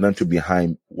most of the dimension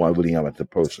behind what I really am as a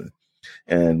person.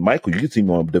 And Michael, you can see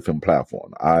me on a different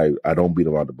platform. I don't beat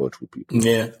around the bush with people.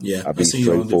 Yeah. I be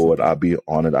straightforward. I be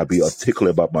honest. I be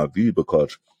articulate about my view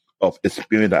because of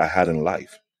experience that I had in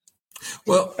life.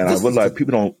 Well, and I realize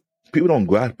people don't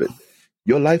grasp it.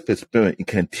 Your life experience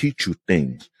can teach you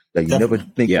things that you never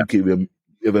think you could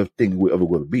ever think would ever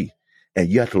will be, and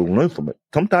you have to learn from it.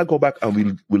 Sometimes I go back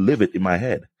and relive it in my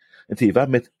head and see if I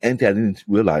missed anything I didn't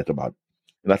realize about it.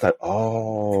 And I thought,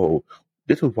 oh,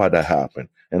 this is why that happened,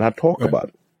 and I talk about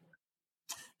it.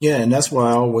 Yeah, and that's why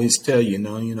I always tell you,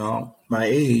 my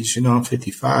age, I'm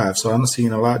 55, so I'm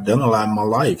seeing a lot, done a lot in my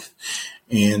life,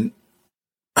 and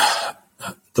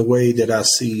the way that I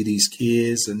see these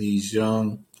kids and these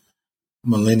young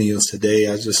millennials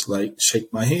today, I just like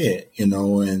shake my head,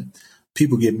 and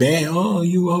people get banned. Oh,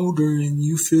 you older and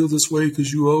you feel this way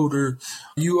because you older,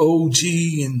 you OG.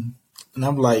 And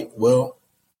I'm like, well,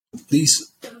 at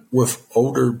least with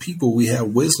older people, we have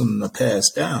wisdom to pass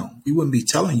down. We wouldn't be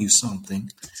telling you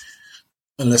something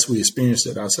unless we experienced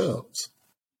it ourselves.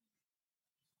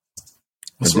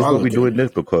 That's why we're doing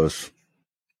this, because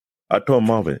I told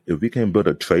Marvin, if we can build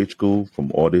a trade school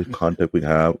from all this content we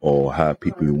have, or have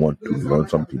people who want to learn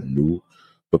something new,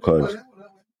 because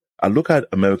I look at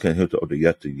American history of the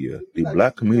yesteryear, the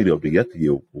Black community of the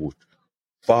yesteryear was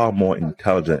far more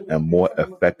intelligent and more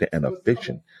effective and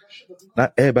efficient.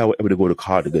 Not everybody was able to go to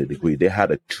college to get a degree. They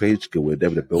had a trade skill where they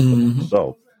were able to build for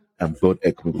themselves and build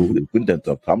a community with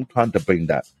themselves. So I'm trying to bring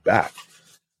that back.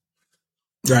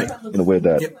 Right. In a way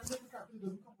that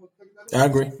I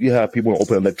agree. You have people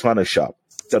open an electronics shop.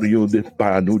 Tell you to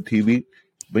buy a new TV.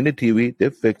 Bring the TV. They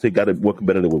fix it. Got it working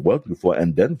better than it worked before,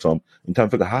 and then some. And trying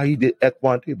to figure out how he did X,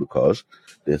 Y, and T, because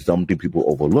there's something people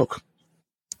overlook.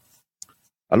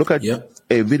 I look at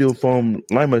a video from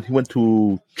Lyman. He went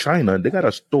to China. They got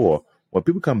a store where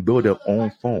people can build their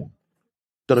own phone.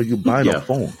 Instead of you buying a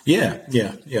phone. Yeah.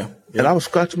 And I was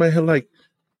scratching my head like,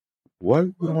 why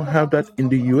we don't have that in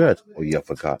the U.S.? Oh, yeah, I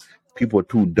forgot. People are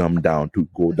too dumbed down to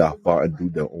go that far and do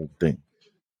their own thing.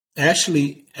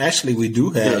 Actually, we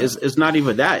do have. Yeah, it's not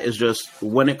even that. It's just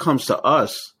when it comes to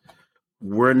us,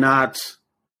 we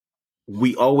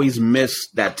always miss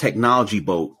that technology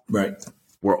boat. Right.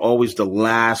 We're always the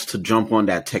last to jump on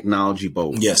that technology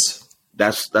boat. Yes.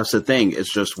 That's the thing.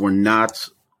 It's just we're not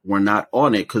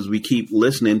on it because we keep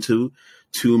listening to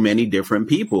too many different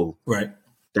people. Right.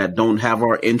 That don't have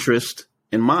our interest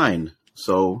in mind.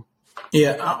 So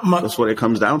that's what it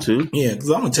comes down to. Yeah, because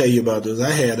I'm going to tell you about this. I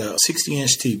had a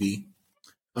 60-inch TV.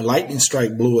 A lightning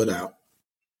strike blew it out.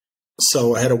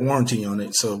 So I had a warranty on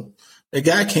it. So the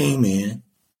guy came in.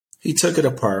 He took it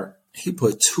apart. He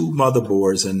put 2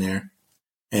 motherboards in there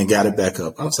and got it back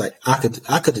up. I was like, I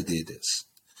could have did this.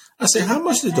 I said, how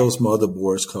much did those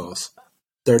motherboards cost?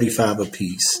 $35 a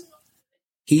piece.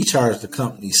 He charged the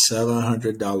company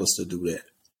 $700 to do that.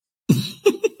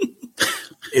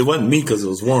 It wasn't me because it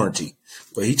was warranty,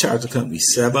 but he charged the company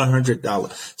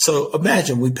 $700. So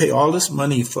imagine we pay all this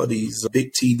money for these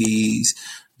big TVs,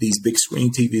 these big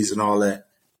screen TVs and all that.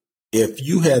 If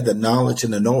you had the knowledge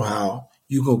and the know-how,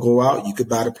 you could go out, you could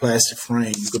buy the plastic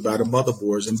frame, you could buy the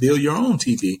motherboards and build your own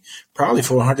TV, probably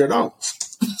for $100.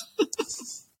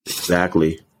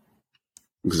 Exactly.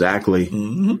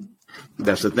 Mm-hmm.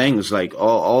 That's the thing. It's like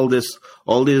all this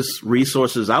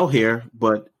resources out here,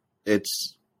 but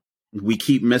we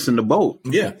keep missing the boat.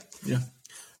 Yeah.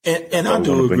 And I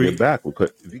do agree. Bring it back.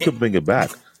 If you could bring it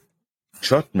back,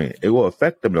 trust me, it will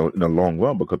affect them in the long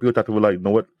run, because people have to realize, you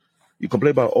know what? You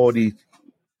complain about all these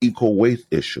eco waste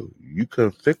issues. You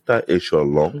can fix that issue a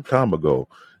long time ago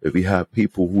if you have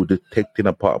people who just take things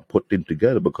apart and put things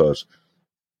together. Because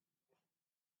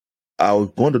I was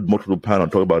going to multiple panel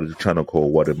talk about this channel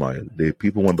called What Am I? The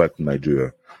people went back to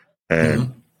Nigeria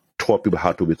and taught people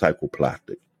how to recycle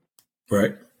plastic.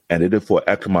 Right. And they did for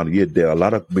X amount of years. There are a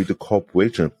lot of major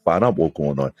corporations find out what's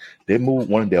going on. They moved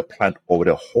one of their plants over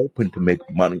there hoping to make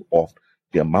money off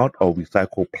the amount of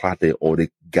recycled plastic or they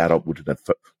got up within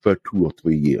the first 2 or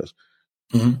 3 years.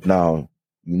 Mm-hmm. Now,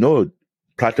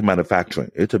 plastic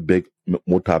manufacturing, it's a big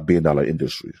multi-billion-dollar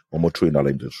industry, almost $1 trillion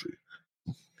industry.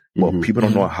 But people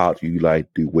don't know how to utilize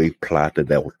the waste plastic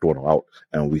that was thrown out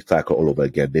and recycle all over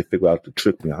again. They figure out the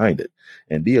trick behind it.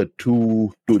 And there are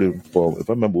 2 students from, if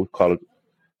I remember what college,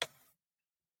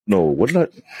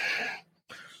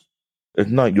 it's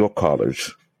not your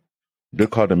college. They're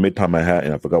called the Midtown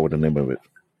Manhattan. I forgot what the name of it.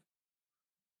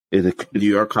 Is it New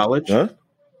York College? Huh?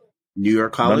 New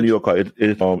York College? Not New York College.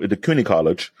 It's a CUNY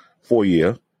college,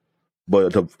 4-year,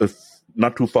 but it's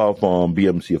not too far from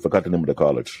BMC. I forgot the name of the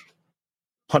college.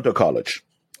 Hunter College.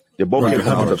 They both came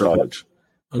from Hunter College.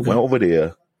 Okay. Went over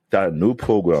there, started a new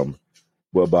program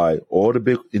whereby all the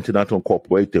big international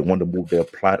corporations, they want to move their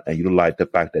plant and utilize the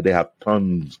fact that they have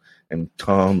tons and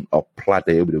tons of plant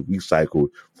they're able to recycle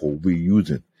for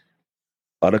reusing.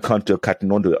 Other countries are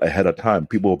catching on to it ahead of time.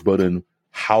 People are building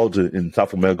houses in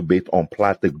South America based on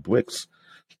plastic bricks.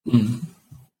 Mm-hmm.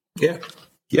 Yeah.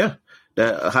 Yeah.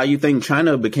 How you think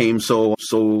China became so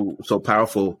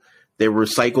powerful? They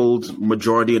recycled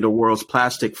majority of the world's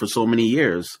plastic for so many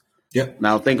years. Yeah.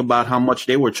 Now think about how much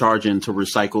they were charging to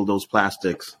recycle those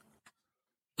plastics.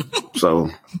 So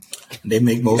they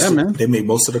make most. They make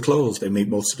most of the clothes. They make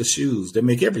most of the shoes. They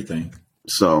make everything.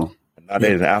 So now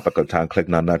they're in Africa trying to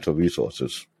collect on natural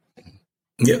resources.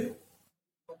 Yeah.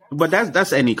 But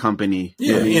that's any company.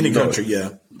 Yeah, any country. Yeah,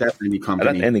 that's any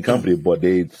company. That's any company. But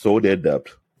they sold their debt,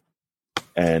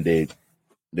 and they're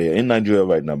in Nigeria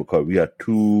right now because we have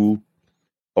two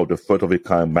of the first of its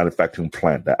kind manufacturing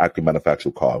plant that actually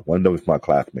manufacture cars. One of them is my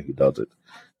classmate. He does it.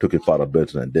 Took his father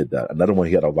business and did that. Another one,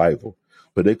 he had a rival.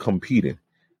 But they're competing.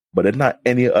 But there's not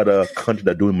any other country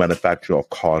that doing manufacturing of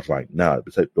cars right now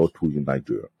besides those two in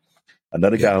Nigeria.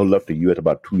 Another guy who left the U.S.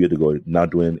 about 2 years ago is now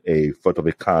doing a first of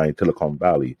its kind Telecom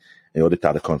Valley. And they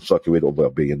tried to construct it over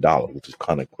 $1 billion, which is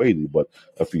kind of crazy. But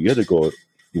a few years ago,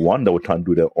 Rwanda was trying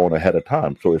to do that on ahead of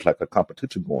time. So it's like a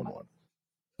competition going on.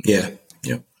 Yeah.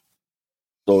 Yeah.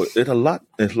 So there's a lot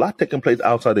taking place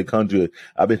outside the country.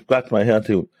 I've been scratching my head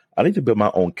too. I need to build my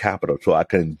own capital so I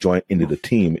can join into the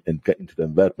team and get into the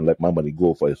investment, let my money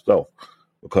grow for itself.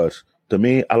 Because to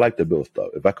me, I like to build stuff.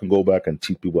 If I can go back and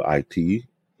teach people IT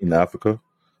in Africa,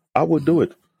 I would do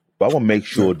it. But I will make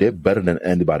sure they're better than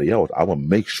anybody else. I will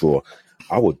make sure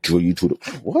I will drill you to the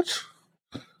what?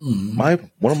 Mm-hmm.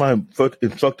 One of my first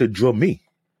instructors drilled me.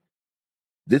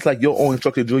 Just like your own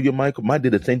instructor drill you, Michael, Mike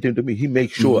did the same thing to me. He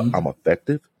makes sure I'm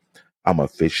effective, I'm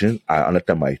efficient, I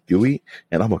understand my theory,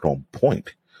 and I'm on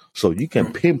point. So you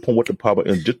can pinpoint what the problem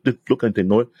is. Just look into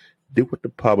know it, do what the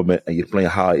problem is, and you explain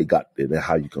how it got there and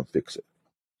how you can fix it.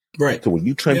 Right. So when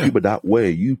you train people that way,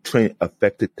 you train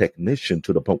effective technicians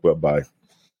to the point whereby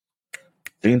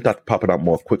things start popping out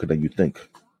more quicker than you think.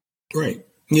 Right.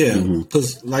 Yeah.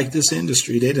 Because like this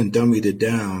industry, they done dummied it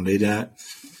down. They not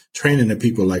training the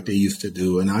people like they used to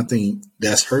do. And I think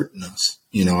that's hurting us.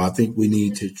 You know, I think we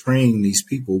need to train these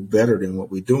people better than what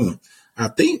we're doing. I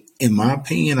think, in my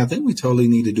opinion, I think we totally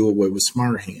need to do away with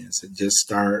smart hands and just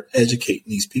start educating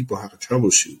these people how to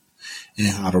troubleshoot and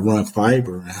how to run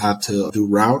fiber and how to do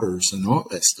routers and all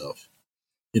that stuff.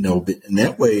 You know, and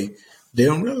that way they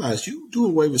don't realize you do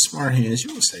away with smart hands,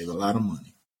 you will save a lot of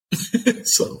money.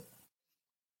 So.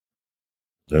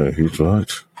 Yeah, he's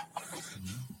right.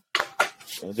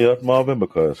 Yeah, Marvin,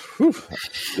 because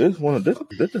this is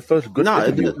the first good. No,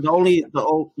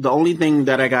 the only thing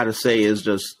that I gotta say is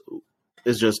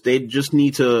just they just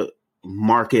need to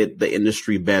market the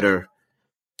industry better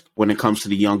when it comes to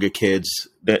the younger kids.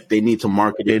 That they need to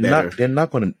market it better. They're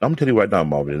not going to. I'm telling you right now,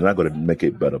 Marvin, they're not going to make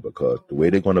it better because the way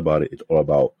they're going about it, it's all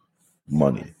about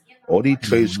money. All these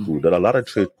trade schools, there are a lot of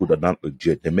trade schools that are not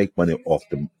legit. They make money off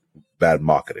the bad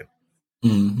marketing.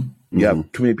 You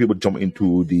have too many people jumping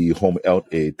into the home health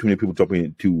aid, too many people jumping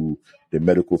into the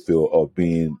medical field of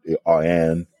being an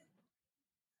RN.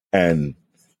 And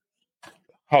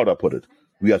how would I put it?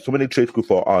 We have so many trade schools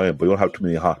for RN, but we don't have too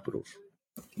many hospitals.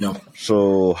 No.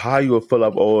 So how you will fill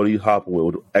up all these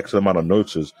hospitals with X amount of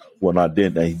nurses who are not there?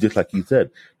 And just like he said,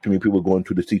 too many people going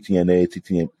to the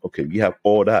CTNA. Okay, we have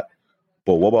all that.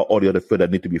 But what about all the other fields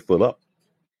that need to be filled up?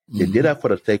 They did that for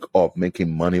the sake of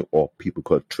making money off people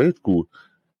because trade school,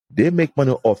 they make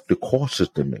money off the courses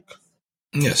they make.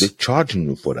 Yes. They're charging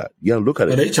you for that. Yeah, look at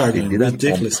it. They did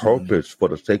that on purpose for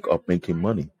the sake of making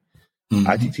money.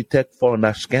 ITT Tech fell in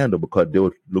that scandal because they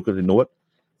were looking, you know what?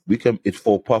 It's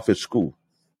for-profit school.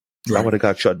 Right. That's why they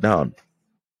got shut down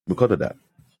because of that.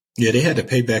 Yeah, they had to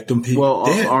pay back them people.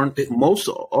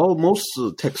 Well, most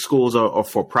tech schools are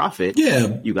for profit?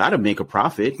 Yeah, you got to make a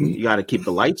profit. You got to keep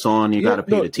the lights on. You got to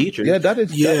pay the teachers. Yeah, that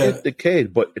is the case.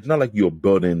 But it's not like you're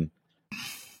building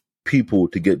people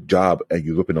to get job and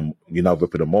you're not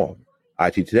ripping them off.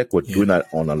 IT Tech was doing that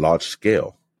on a large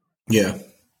scale. Yeah.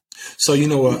 So you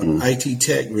know what? ITT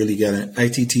Tech really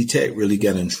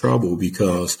got in trouble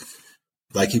because,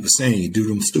 like he was saying, you do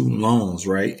them student loans,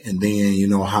 right? And then you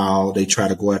know how they try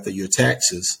to go after your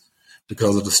taxes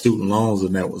because of the student loans,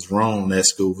 and that was wrong. That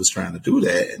school was trying to do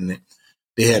that, and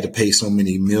they had to pay so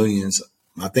many millions,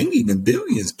 I think even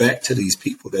billions, back to these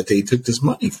people that they took this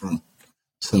money from.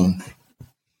 So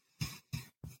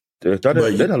there's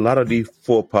a lot of these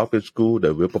for-profit schools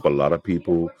that rip up a lot of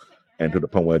people, and to the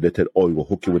point where they said, "Oh, we'll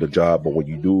hook you with a job, but when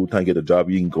you do try to get a job,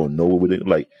 you can go nowhere with it."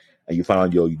 Like, and you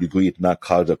find your degree is not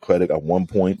college accredited at one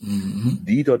point. Mm-hmm.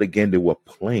 These are the game they were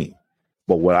playing.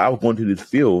 But when I was going to this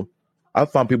field, I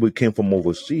found people who came from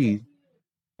overseas,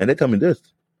 and they tell me this: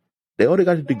 they already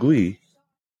got a degree,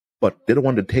 but they don't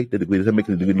want to take the degree. They're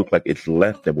making the degree look like it's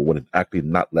less than, but when it's actually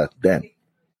not less than.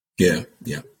 Yeah,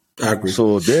 I agree.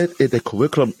 So there is a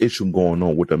curriculum issue going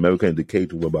on with American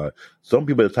education, whereby some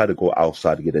people decide to go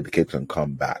outside to get education and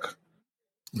come back,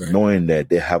 knowing that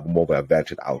they have more of an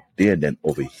advantage out there than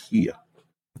over here.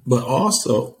 But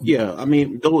also, yeah, I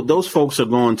mean, those folks are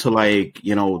going to, like,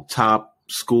 you know, top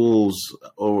schools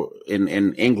or in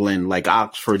England, like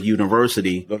Oxford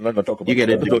University. No, talk about you get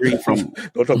a degree from.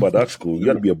 Don't talk about that school. You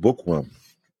got to be a bookworm.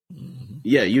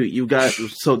 Yeah, you got.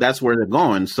 So that's where they're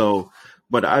going. So,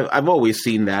 but I've always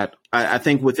seen that. I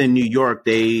think within New York,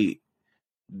 they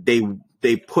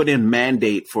put in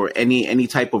mandate for any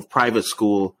type of private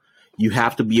school. You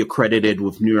have to be accredited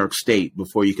with New York State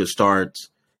before you can start,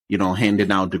 you know, handing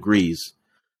out degrees.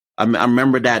 I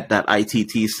remember that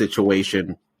ITT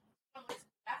situation,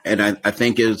 and I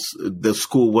think the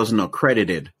school wasn't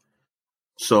accredited,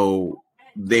 so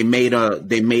they made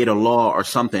a law or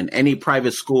something. Any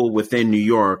private school within New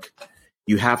York,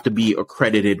 you have to be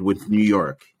accredited with New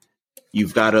York. You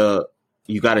got to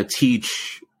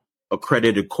teach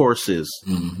accredited courses.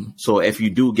 Mm-hmm. So if you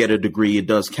do get a degree, it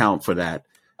does count for that.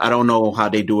 I don't know how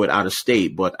they do it out of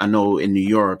state, but I know in New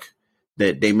York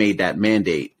that they made that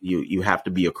mandate. You have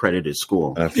to be accredited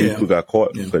school. And a few people got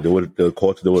caught because the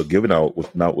courses they were giving out was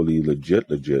not really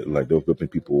legit. Like they were flipping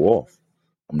people off.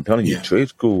 I'm telling you, trade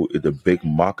school is a big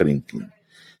marketing thing.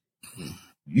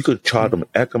 You could charge them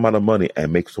X amount of money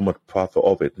and make so much profit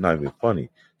off it. It's not even funny.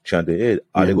 Chance is,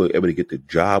 are they going to be able to get the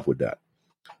job with that?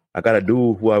 I got a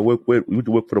dude who I work with. We used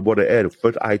to work for the Board of Ed,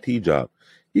 first IT job.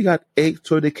 He got 8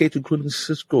 certifications, including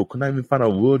Cisco. Could not even find a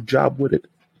real job with it.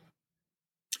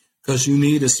 Because you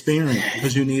need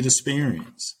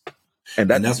experience. And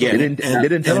that's what they didn't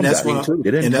tell him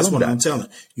that. And that's what I'm telling.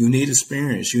 You need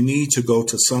experience. You need to go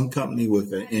to some company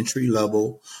with an entry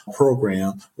level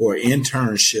program or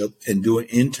internship and do an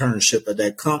internship at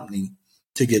that company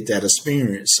to get that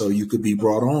experience, so you could be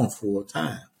brought on full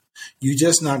time. You're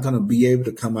just not going to be able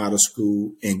to come out of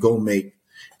school and go make.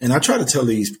 And I try to tell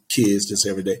these kids this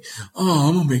every day. Oh,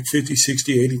 I'm gonna make $50,000,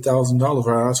 $60,000, $80,000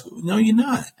 out of school. No, you're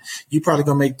not. You're probably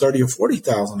gonna make $30,000 or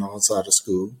 $40,000 out of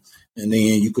school, and then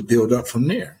you could build up from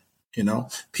there. You know,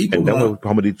 people. And then with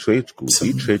how many trade schools?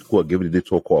 Each trade school are giving you this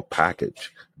so-called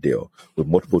package deal with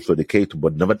multiple certifications,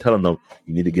 but never telling them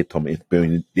you need to get some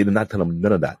experience. They did not tell them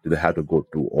none of that. They had to go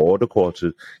through all the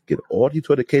courses, get all these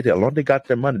certifications. As long as they got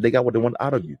their money, they got what they want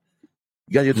out of you.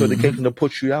 You got your certification to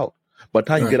push you out. By the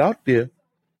time you get out there,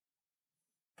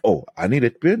 oh, I need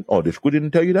experience. Oh, the school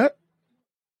didn't tell you that?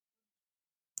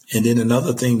 And then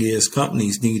another thing is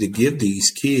companies need to give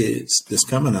these kids that's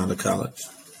coming out of college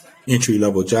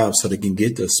entry-level jobs so they can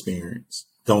get the experience.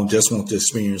 Don't just want the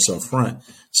experience up front.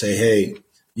 Say, hey,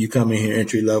 you come in here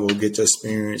entry-level, get your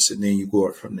experience, and then you go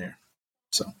up from there.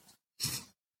 So,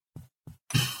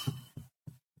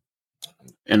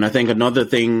 and I think another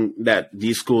thing that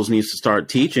these schools need to start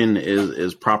teaching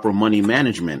is proper money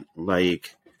management.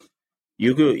 Like,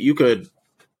 you could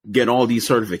get all these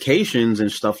certifications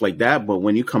and stuff like that, but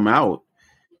when you come out,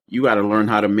 you got to learn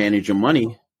how to manage your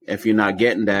money. If you're not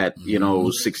getting that, you know,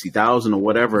 60,000 or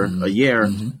whatever a year,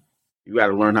 you got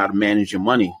to learn how to manage your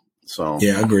money. So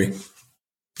yeah, I agree.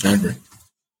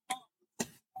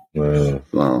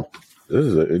 Well, this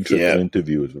is an interesting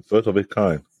interview. It's the first of its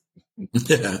kind.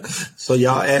 Yeah. So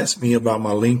y'all asked me about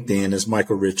my LinkedIn. It's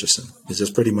Michael Richardson. It's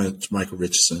just pretty much Michael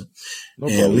Richardson. No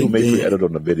problem. We'll make sure edit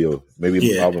on the video.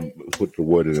 Maybe I'll put the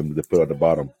word in them to put at the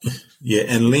bottom. Yeah,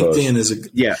 and LinkedIn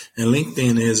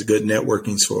is a good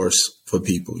networking source for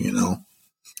people, you know.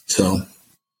 So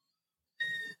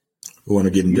we want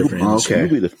to get in different industries. You'll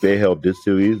be the spearhead of this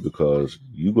series because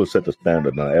you go set the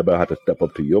standard now. Everybody have to step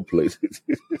up to your place.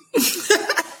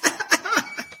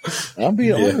 I'm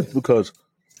being honest because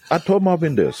I told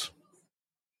Marvin this.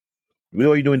 We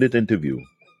are doing this interview.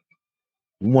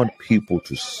 We want people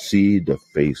to see the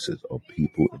faces of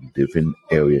people in different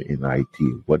areas in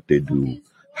IT, what they do,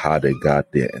 how they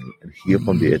got there, and hear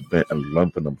from their experience and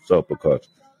learn from themselves. Because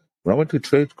when I went to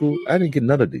trade school, I didn't get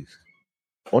none of these.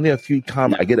 Only a few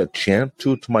times I get a chance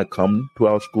to might come to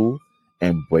our school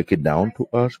and break it down to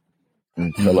us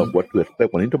and tell us what to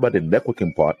expect. When you talk about the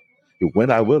networking part, when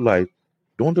I realized,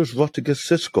 don't just rush to get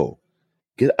Cisco.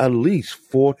 Get at least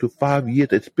 4 to 5 years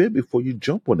experience before you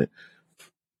jump on it.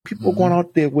 People going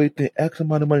out there waiting X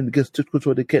amount of money to get Cisco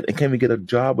so they can't even get a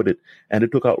job with it. And they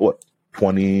took out,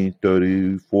 $20,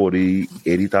 $30, $40,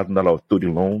 $80,000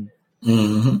 student loan.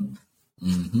 Mm-hmm.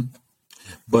 Mm-hmm.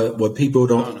 But what people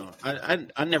don't know.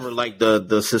 I never liked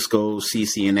the Cisco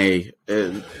CCNA.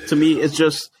 To me, it's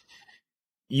just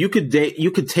you could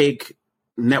take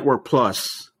Network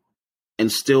Plus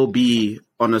and still be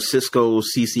on a Cisco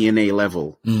CCNA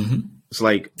level. Mm-hmm. It's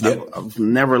like I've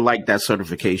never liked that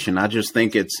certification. I just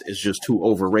think it's just too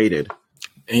overrated.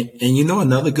 And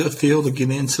another good field to get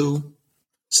into,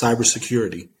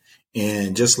 cybersecurity,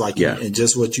 and just and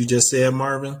just what you just said,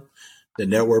 Marvin, the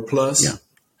Network Plus.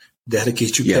 That'll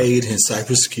get you paid in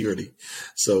cybersecurity.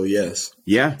 So yes.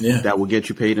 Yeah. That will get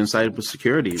you paid in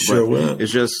cybersecurity. Sure but will.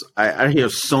 It's just I hear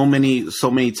so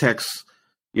many techs,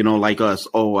 like us,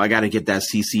 I gotta get that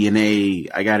CCNA.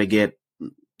 I gotta get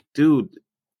dude,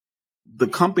 the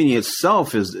company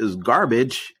itself is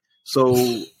garbage. So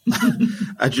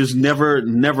I just never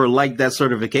liked that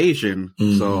certification.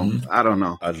 Mm-hmm. So I don't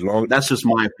know. That's just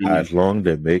my opinion. As long as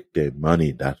they make their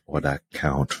money, that's what I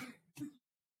count.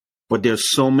 But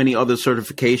there's so many other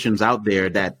certifications out there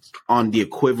that on the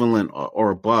equivalent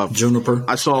or above. Juniper.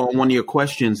 I saw one of your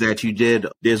questions that you did.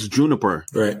 There's Juniper.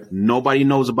 Right. Nobody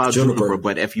knows about Juniper,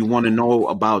 but if you want to know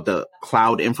about the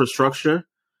cloud infrastructure,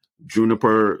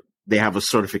 Juniper, they have a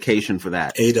certification for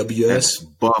that. AWS. That's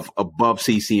above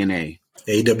CCNA.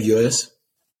 AWS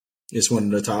is one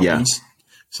of the top ones.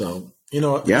 So,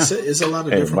 it's a lot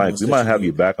of different Mike, ones. We might have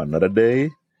you back another day.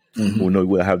 Mm-hmm. We know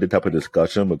we'll have this type of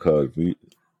discussion because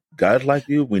guys like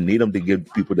you, we need them to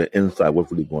give people the insight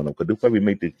what's really going on. Because that's what we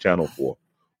make this channel for.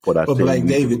 But like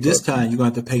David, this time you're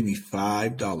going to have to pay me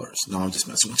 $5. No, I'm just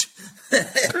messing with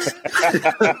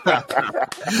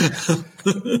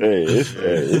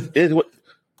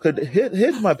you.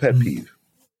 Here's my pet peeve.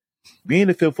 Being in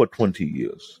the field for 20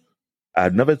 years,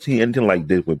 I've never seen anything like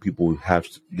this when people have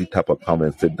these type of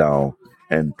comments, sit down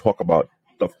and talk about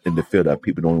stuff in the field that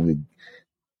people don't even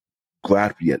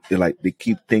grasp yet. They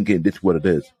keep thinking this is what it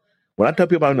is. When I tell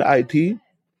people about the IT, you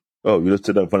just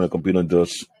sit in front of the computer and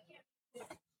just.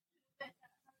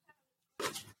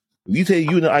 If you say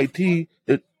you in the IT,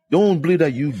 don't believe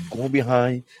that you going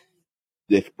behind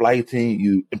the splicing,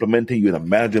 you implementing, you're the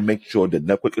manager, make sure the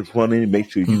network is running,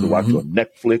 make sure you can watch your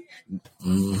Netflix.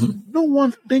 Mm-hmm. No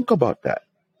one think about that.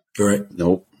 Right.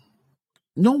 Nope.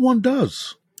 No one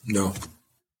does. No.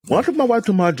 When I took my wife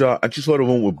to my job, and she saw the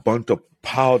room with a bunch of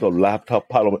piled of laptop,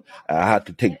 and I had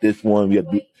to take this one.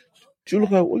 She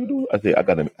looked at, what you do? I said, I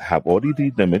got to have all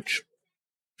these images.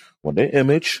 When they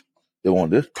image, they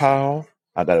want this pile.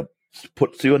 I got to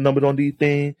put serial numbers on these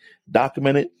things,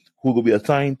 document it, who will be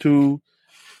assigned to.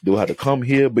 They'll have to come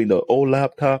here, bring the old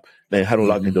laptop, then have to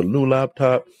log into the new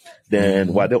laptop.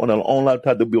 Then while they're on their own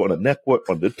laptop, they'll be on the network,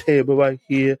 on the table right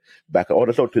here, back all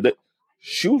the stuff to that.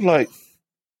 She was like,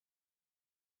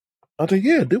 I said,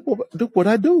 yeah, do what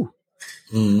I do.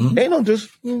 Mm-hmm. Ain't no just,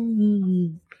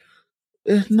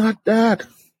 it's not that.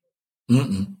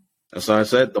 Mm-mm. That's why I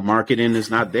said the marketing is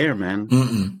not there, man.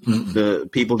 The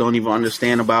people don't even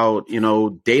understand about,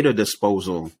 data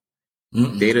disposal.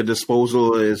 Data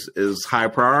disposal is high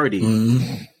priority.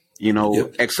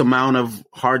 X amount of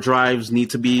hard drives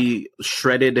need to be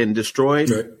shredded and destroyed.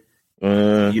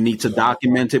 Right. You need to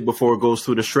document it before it goes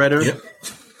through the shredder. Yep.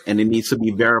 And it needs to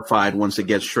be verified once it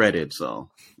gets shredded.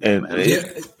 So,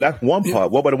 that's one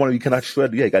part. What about the one you cannot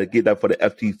shred? Yeah, you got to get that for the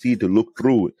FTC to look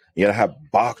through it. You got to have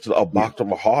a box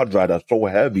of a hard drive that's so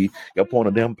heavy, you put on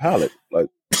a damn pallet. Like,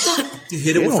 you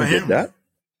hit it with a hammer.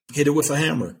 Hit it with a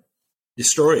hammer.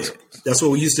 Destroy it. That's what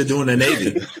we used to do in the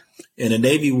Navy. In the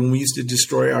Navy, when we used to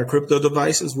destroy our crypto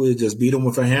devices, we'd just beat them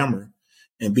with a hammer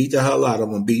and beat the hell out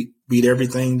of them, beat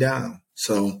everything down.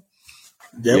 So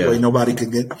that way nobody could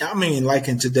get, like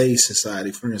in today's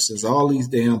society, for instance, all these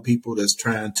damn people that's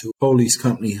trying to hold these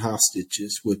company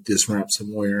hostages with this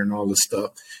ransomware and all this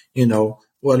stuff,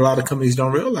 what a lot of companies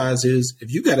don't realize is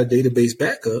if you got a database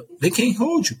backup, they can't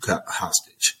hold you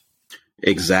hostage.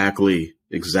 Exactly.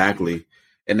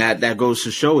 And that goes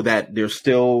to show that there's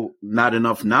still not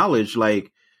enough knowledge.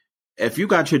 Like if you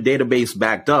got your database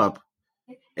backed up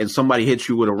and somebody hits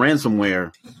you with a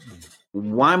ransomware,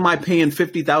 why am I paying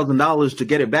 $50,000 to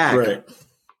get it back? Right.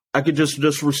 I could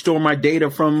just restore my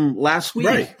data from last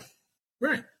week.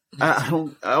 Right. I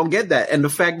don't get that. And the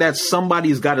fact that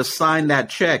somebody's got to sign that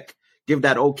check, give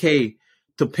that okay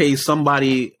to pay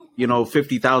somebody,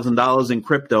 $50,000 in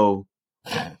crypto.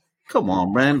 Come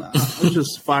on, man. I'll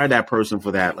just fire that person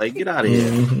for that. Like, get out of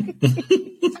here.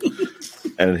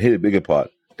 And here's the bigger part.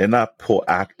 They're not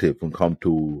proactive when it comes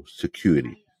to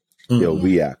security. They're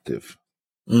reactive.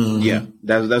 Yeah,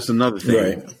 that's another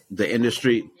thing. Right. The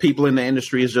industry, people in the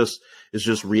industry is just is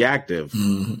just reactive.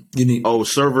 Mm-hmm. You need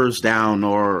server's down,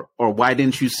 or why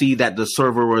didn't you see that the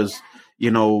server was,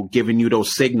 giving you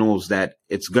those signals that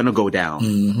it's gonna go down?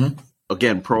 Mm-hmm.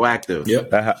 Again, proactive.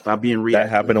 Yep. Stop being reactive.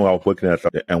 That happened when I was working at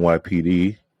the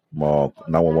NYPD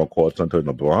 911 call center in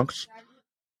the Bronx.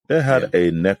 They had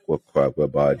a network crack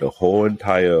whereby the whole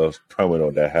entire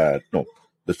terminal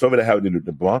the server that had in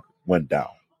the Bronx went down.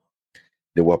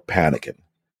 They were panicking.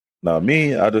 Now,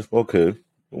 me, I just, wanted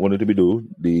to be do.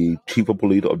 The chief of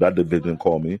police of that division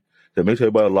called me. Said, make sure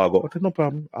everybody log off. I said, no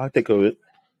problem. I'll take care of it.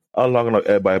 I'll log on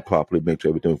everybody properly, make sure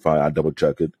everything's fine. I double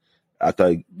check it. After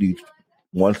I did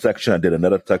one section, I did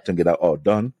another section, get that all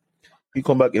done. He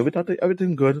come back,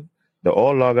 everything good. They're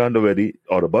all logged on already.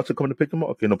 Or the bus are coming to pick them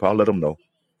up. Okay, no problem. I'll let them know.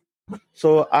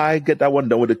 So I get that one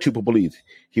done with the chief of police.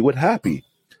 He was happy.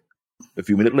 A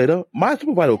few minutes later, my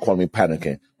supervisor called me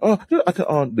panicking.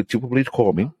 The chief of police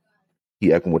called me.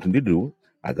 He asked me what to do.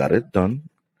 I got it done.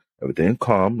 Everything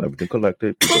calm, everything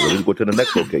collected. We're ready to go to the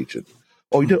next location.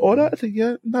 Oh, you did all that? I said,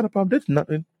 yeah, not a problem. There's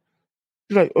nothing.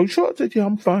 She's like, oh, you sure? I said, yeah,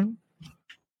 I'm fine.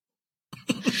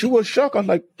 She was shocked. I was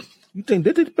like, you think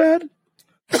this is bad?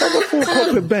 I work for a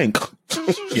corporate bank.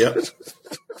 Yeah.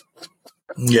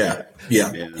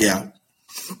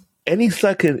 Any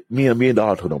second, me and the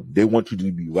hospital, they want you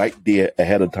to be right there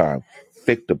ahead of time,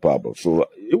 fix the problem. So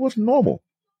it was normal.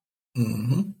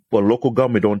 Mm-hmm. But local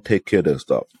government don't take care of that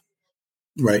stuff.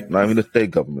 Right. Not even the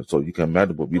state government. So you can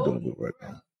imagine what we're doing with right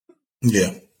now.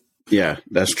 Yeah,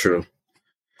 that's true.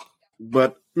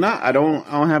 But I don't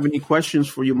have any questions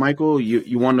for you, Michael.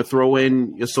 You want to throw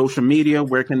in your social media?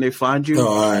 Where can they find you?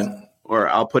 All right. Or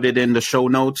I'll put it in the show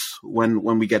notes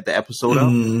when we get the episode up.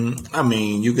 I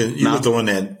mean, you can throw in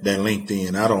that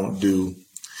LinkedIn. I don't do,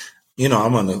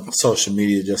 I'm on the social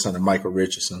media just under Michael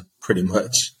Richardson, pretty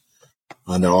much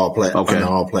under all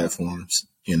platforms.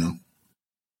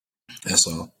 That's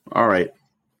all. All right.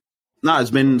 No,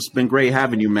 it's been great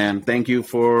having you, man. Thank you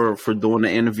for doing the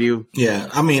interview. Yeah,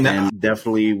 I mean, and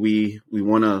definitely we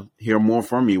want to hear more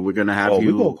from you. We're gonna have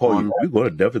you. We're gonna call you. We're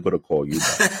definitely gonna call you.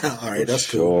 All right, that's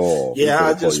cool. Yeah,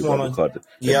 I just want to.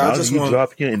 Yeah, I just want to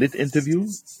drop here in this interview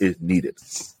is needed.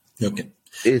 Okay.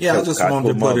 I just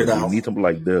wanted to put it out. We need something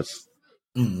like this.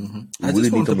 Mm-hmm. I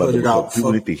just want to put it out.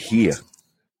 People need to hear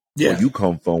where you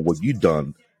come from, what you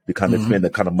done, the kind of spend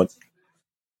the kind of money.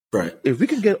 Right. If we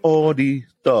can get all these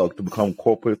thugs to become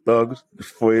corporate thugs,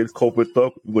 corporate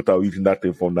thug, without using that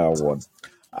thing from now on,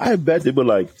 I bet they'll be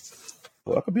like,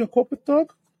 well, I could be a corporate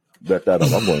thug? Bet that up.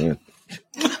 I'm going in.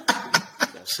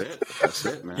 That's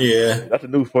it, man. Yeah. That's a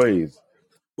new phrase.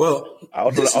 Well, I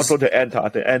also the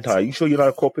anti, you sure you're not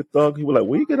a corporate thug? He was like,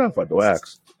 where you get that from? Don't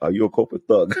ask. Are you a corporate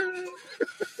thug?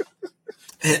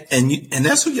 and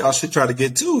that's what y'all should try to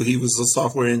get too. He was a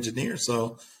software engineer,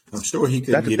 so I'm sure he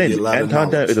could give you a lot of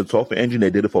knowledge. Anton is a software engineer.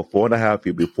 Did it for 4.5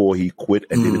 years before he quit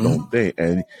and did his own thing.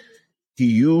 And he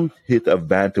used his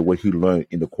advantage, what he learned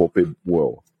in the corporate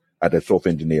world as a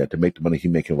software engineer to make the money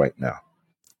he's making right now.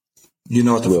 You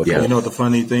know what the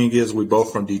funny thing is? We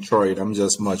both from Detroit. I'm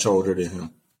just much older than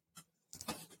him.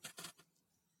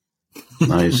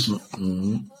 Nice.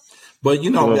 But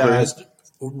guys, the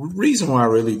reason why I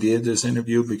really did this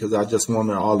interview because I just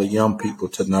wanted all the young people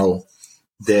to know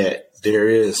that there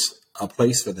is a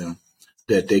place for them,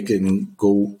 that they can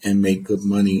go and make good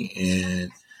money and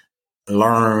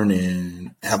learn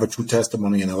and have a true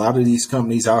testimony. And a lot of these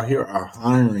companies out here are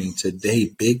hiring today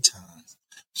big time.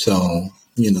 So,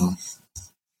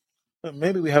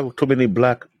 maybe we have too many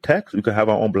black techs. We could have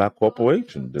our own black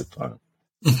corporation this time.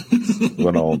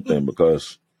 Run our own thing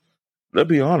because, let's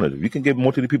be honest, if you can get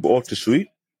most of the people off the street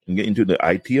and get into the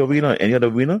IT arena or any other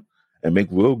arena and make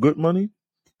real good money,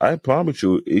 I promise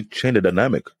you, it changed the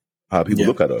dynamic, how people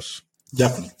look at us.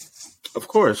 Definitely. Of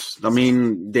course. I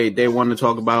mean, they want to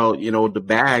talk about, the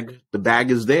bag. The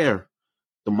bag is there.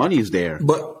 The money is there.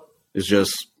 But it's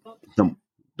just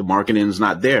the marketing is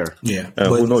not there. Yeah. And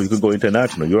who knows? You can go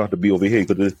international. You don't have to be over here. You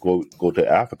could just go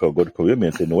to Africa, go to Caribbean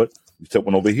and say, you know what? You set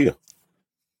one over here.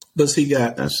 But see,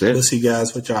 guys, that's it. But see,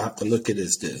 guys, what y'all have to look at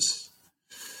is this.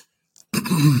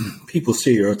 People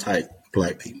stereotype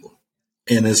black people.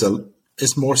 And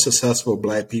it's more successful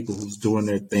black people who's doing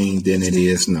their thing than it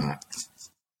is not.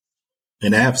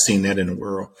 And I have seen that in the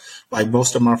world. Like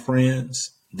most of my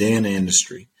friends, they're in the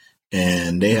industry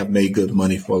and they have made good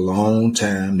money for a long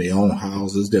time. They own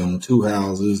houses. They own 2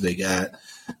 houses. They got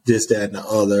this, that, and the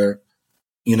other.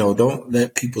 Don't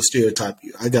let people stereotype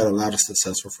you. I got a lot of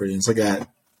successful friends. I got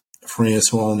friends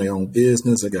who own their own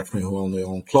business. I got friends who own their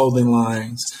own clothing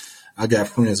lines. I got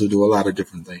friends who do a lot of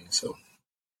different things. So.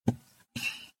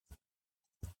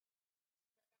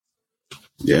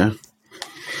 Yeah.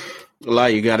 Eli,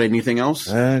 you got anything else?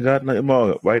 I ain't got nothing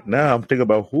more. Right now, I'm thinking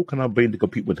about who can I bring to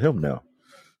compete with him now.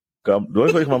 The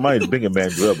only place in my mind is bringing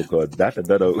Manuel because that's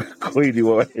another crazy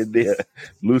one in there.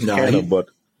 Loose cannon, but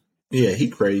yeah, he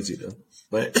crazy though.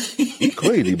 But he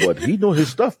crazy, but he know his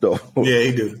stuff though. Yeah,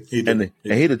 he do. And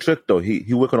he the trick though.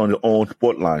 He working on his own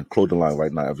sport line, clothing line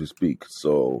right now as we speak.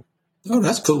 So,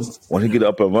 that's cool. When he get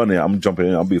up and running, I'm jumping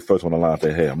in. I'll be first on the line.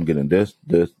 Say, hey, I'm getting this,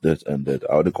 and that.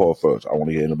 I'll call first. I want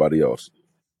to hear anybody else.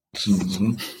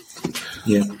 Mm-hmm.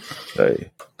 Yeah.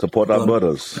 Hey, support our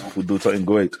brothers who do something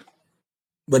great.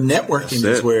 But networking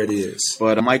is where it is.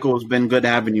 But Michael, it's been good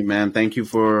having you, man. Thank you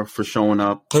for showing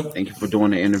up. Thank you for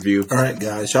doing the interview. All right,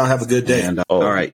 guys. Y'all have a good day. And, all right.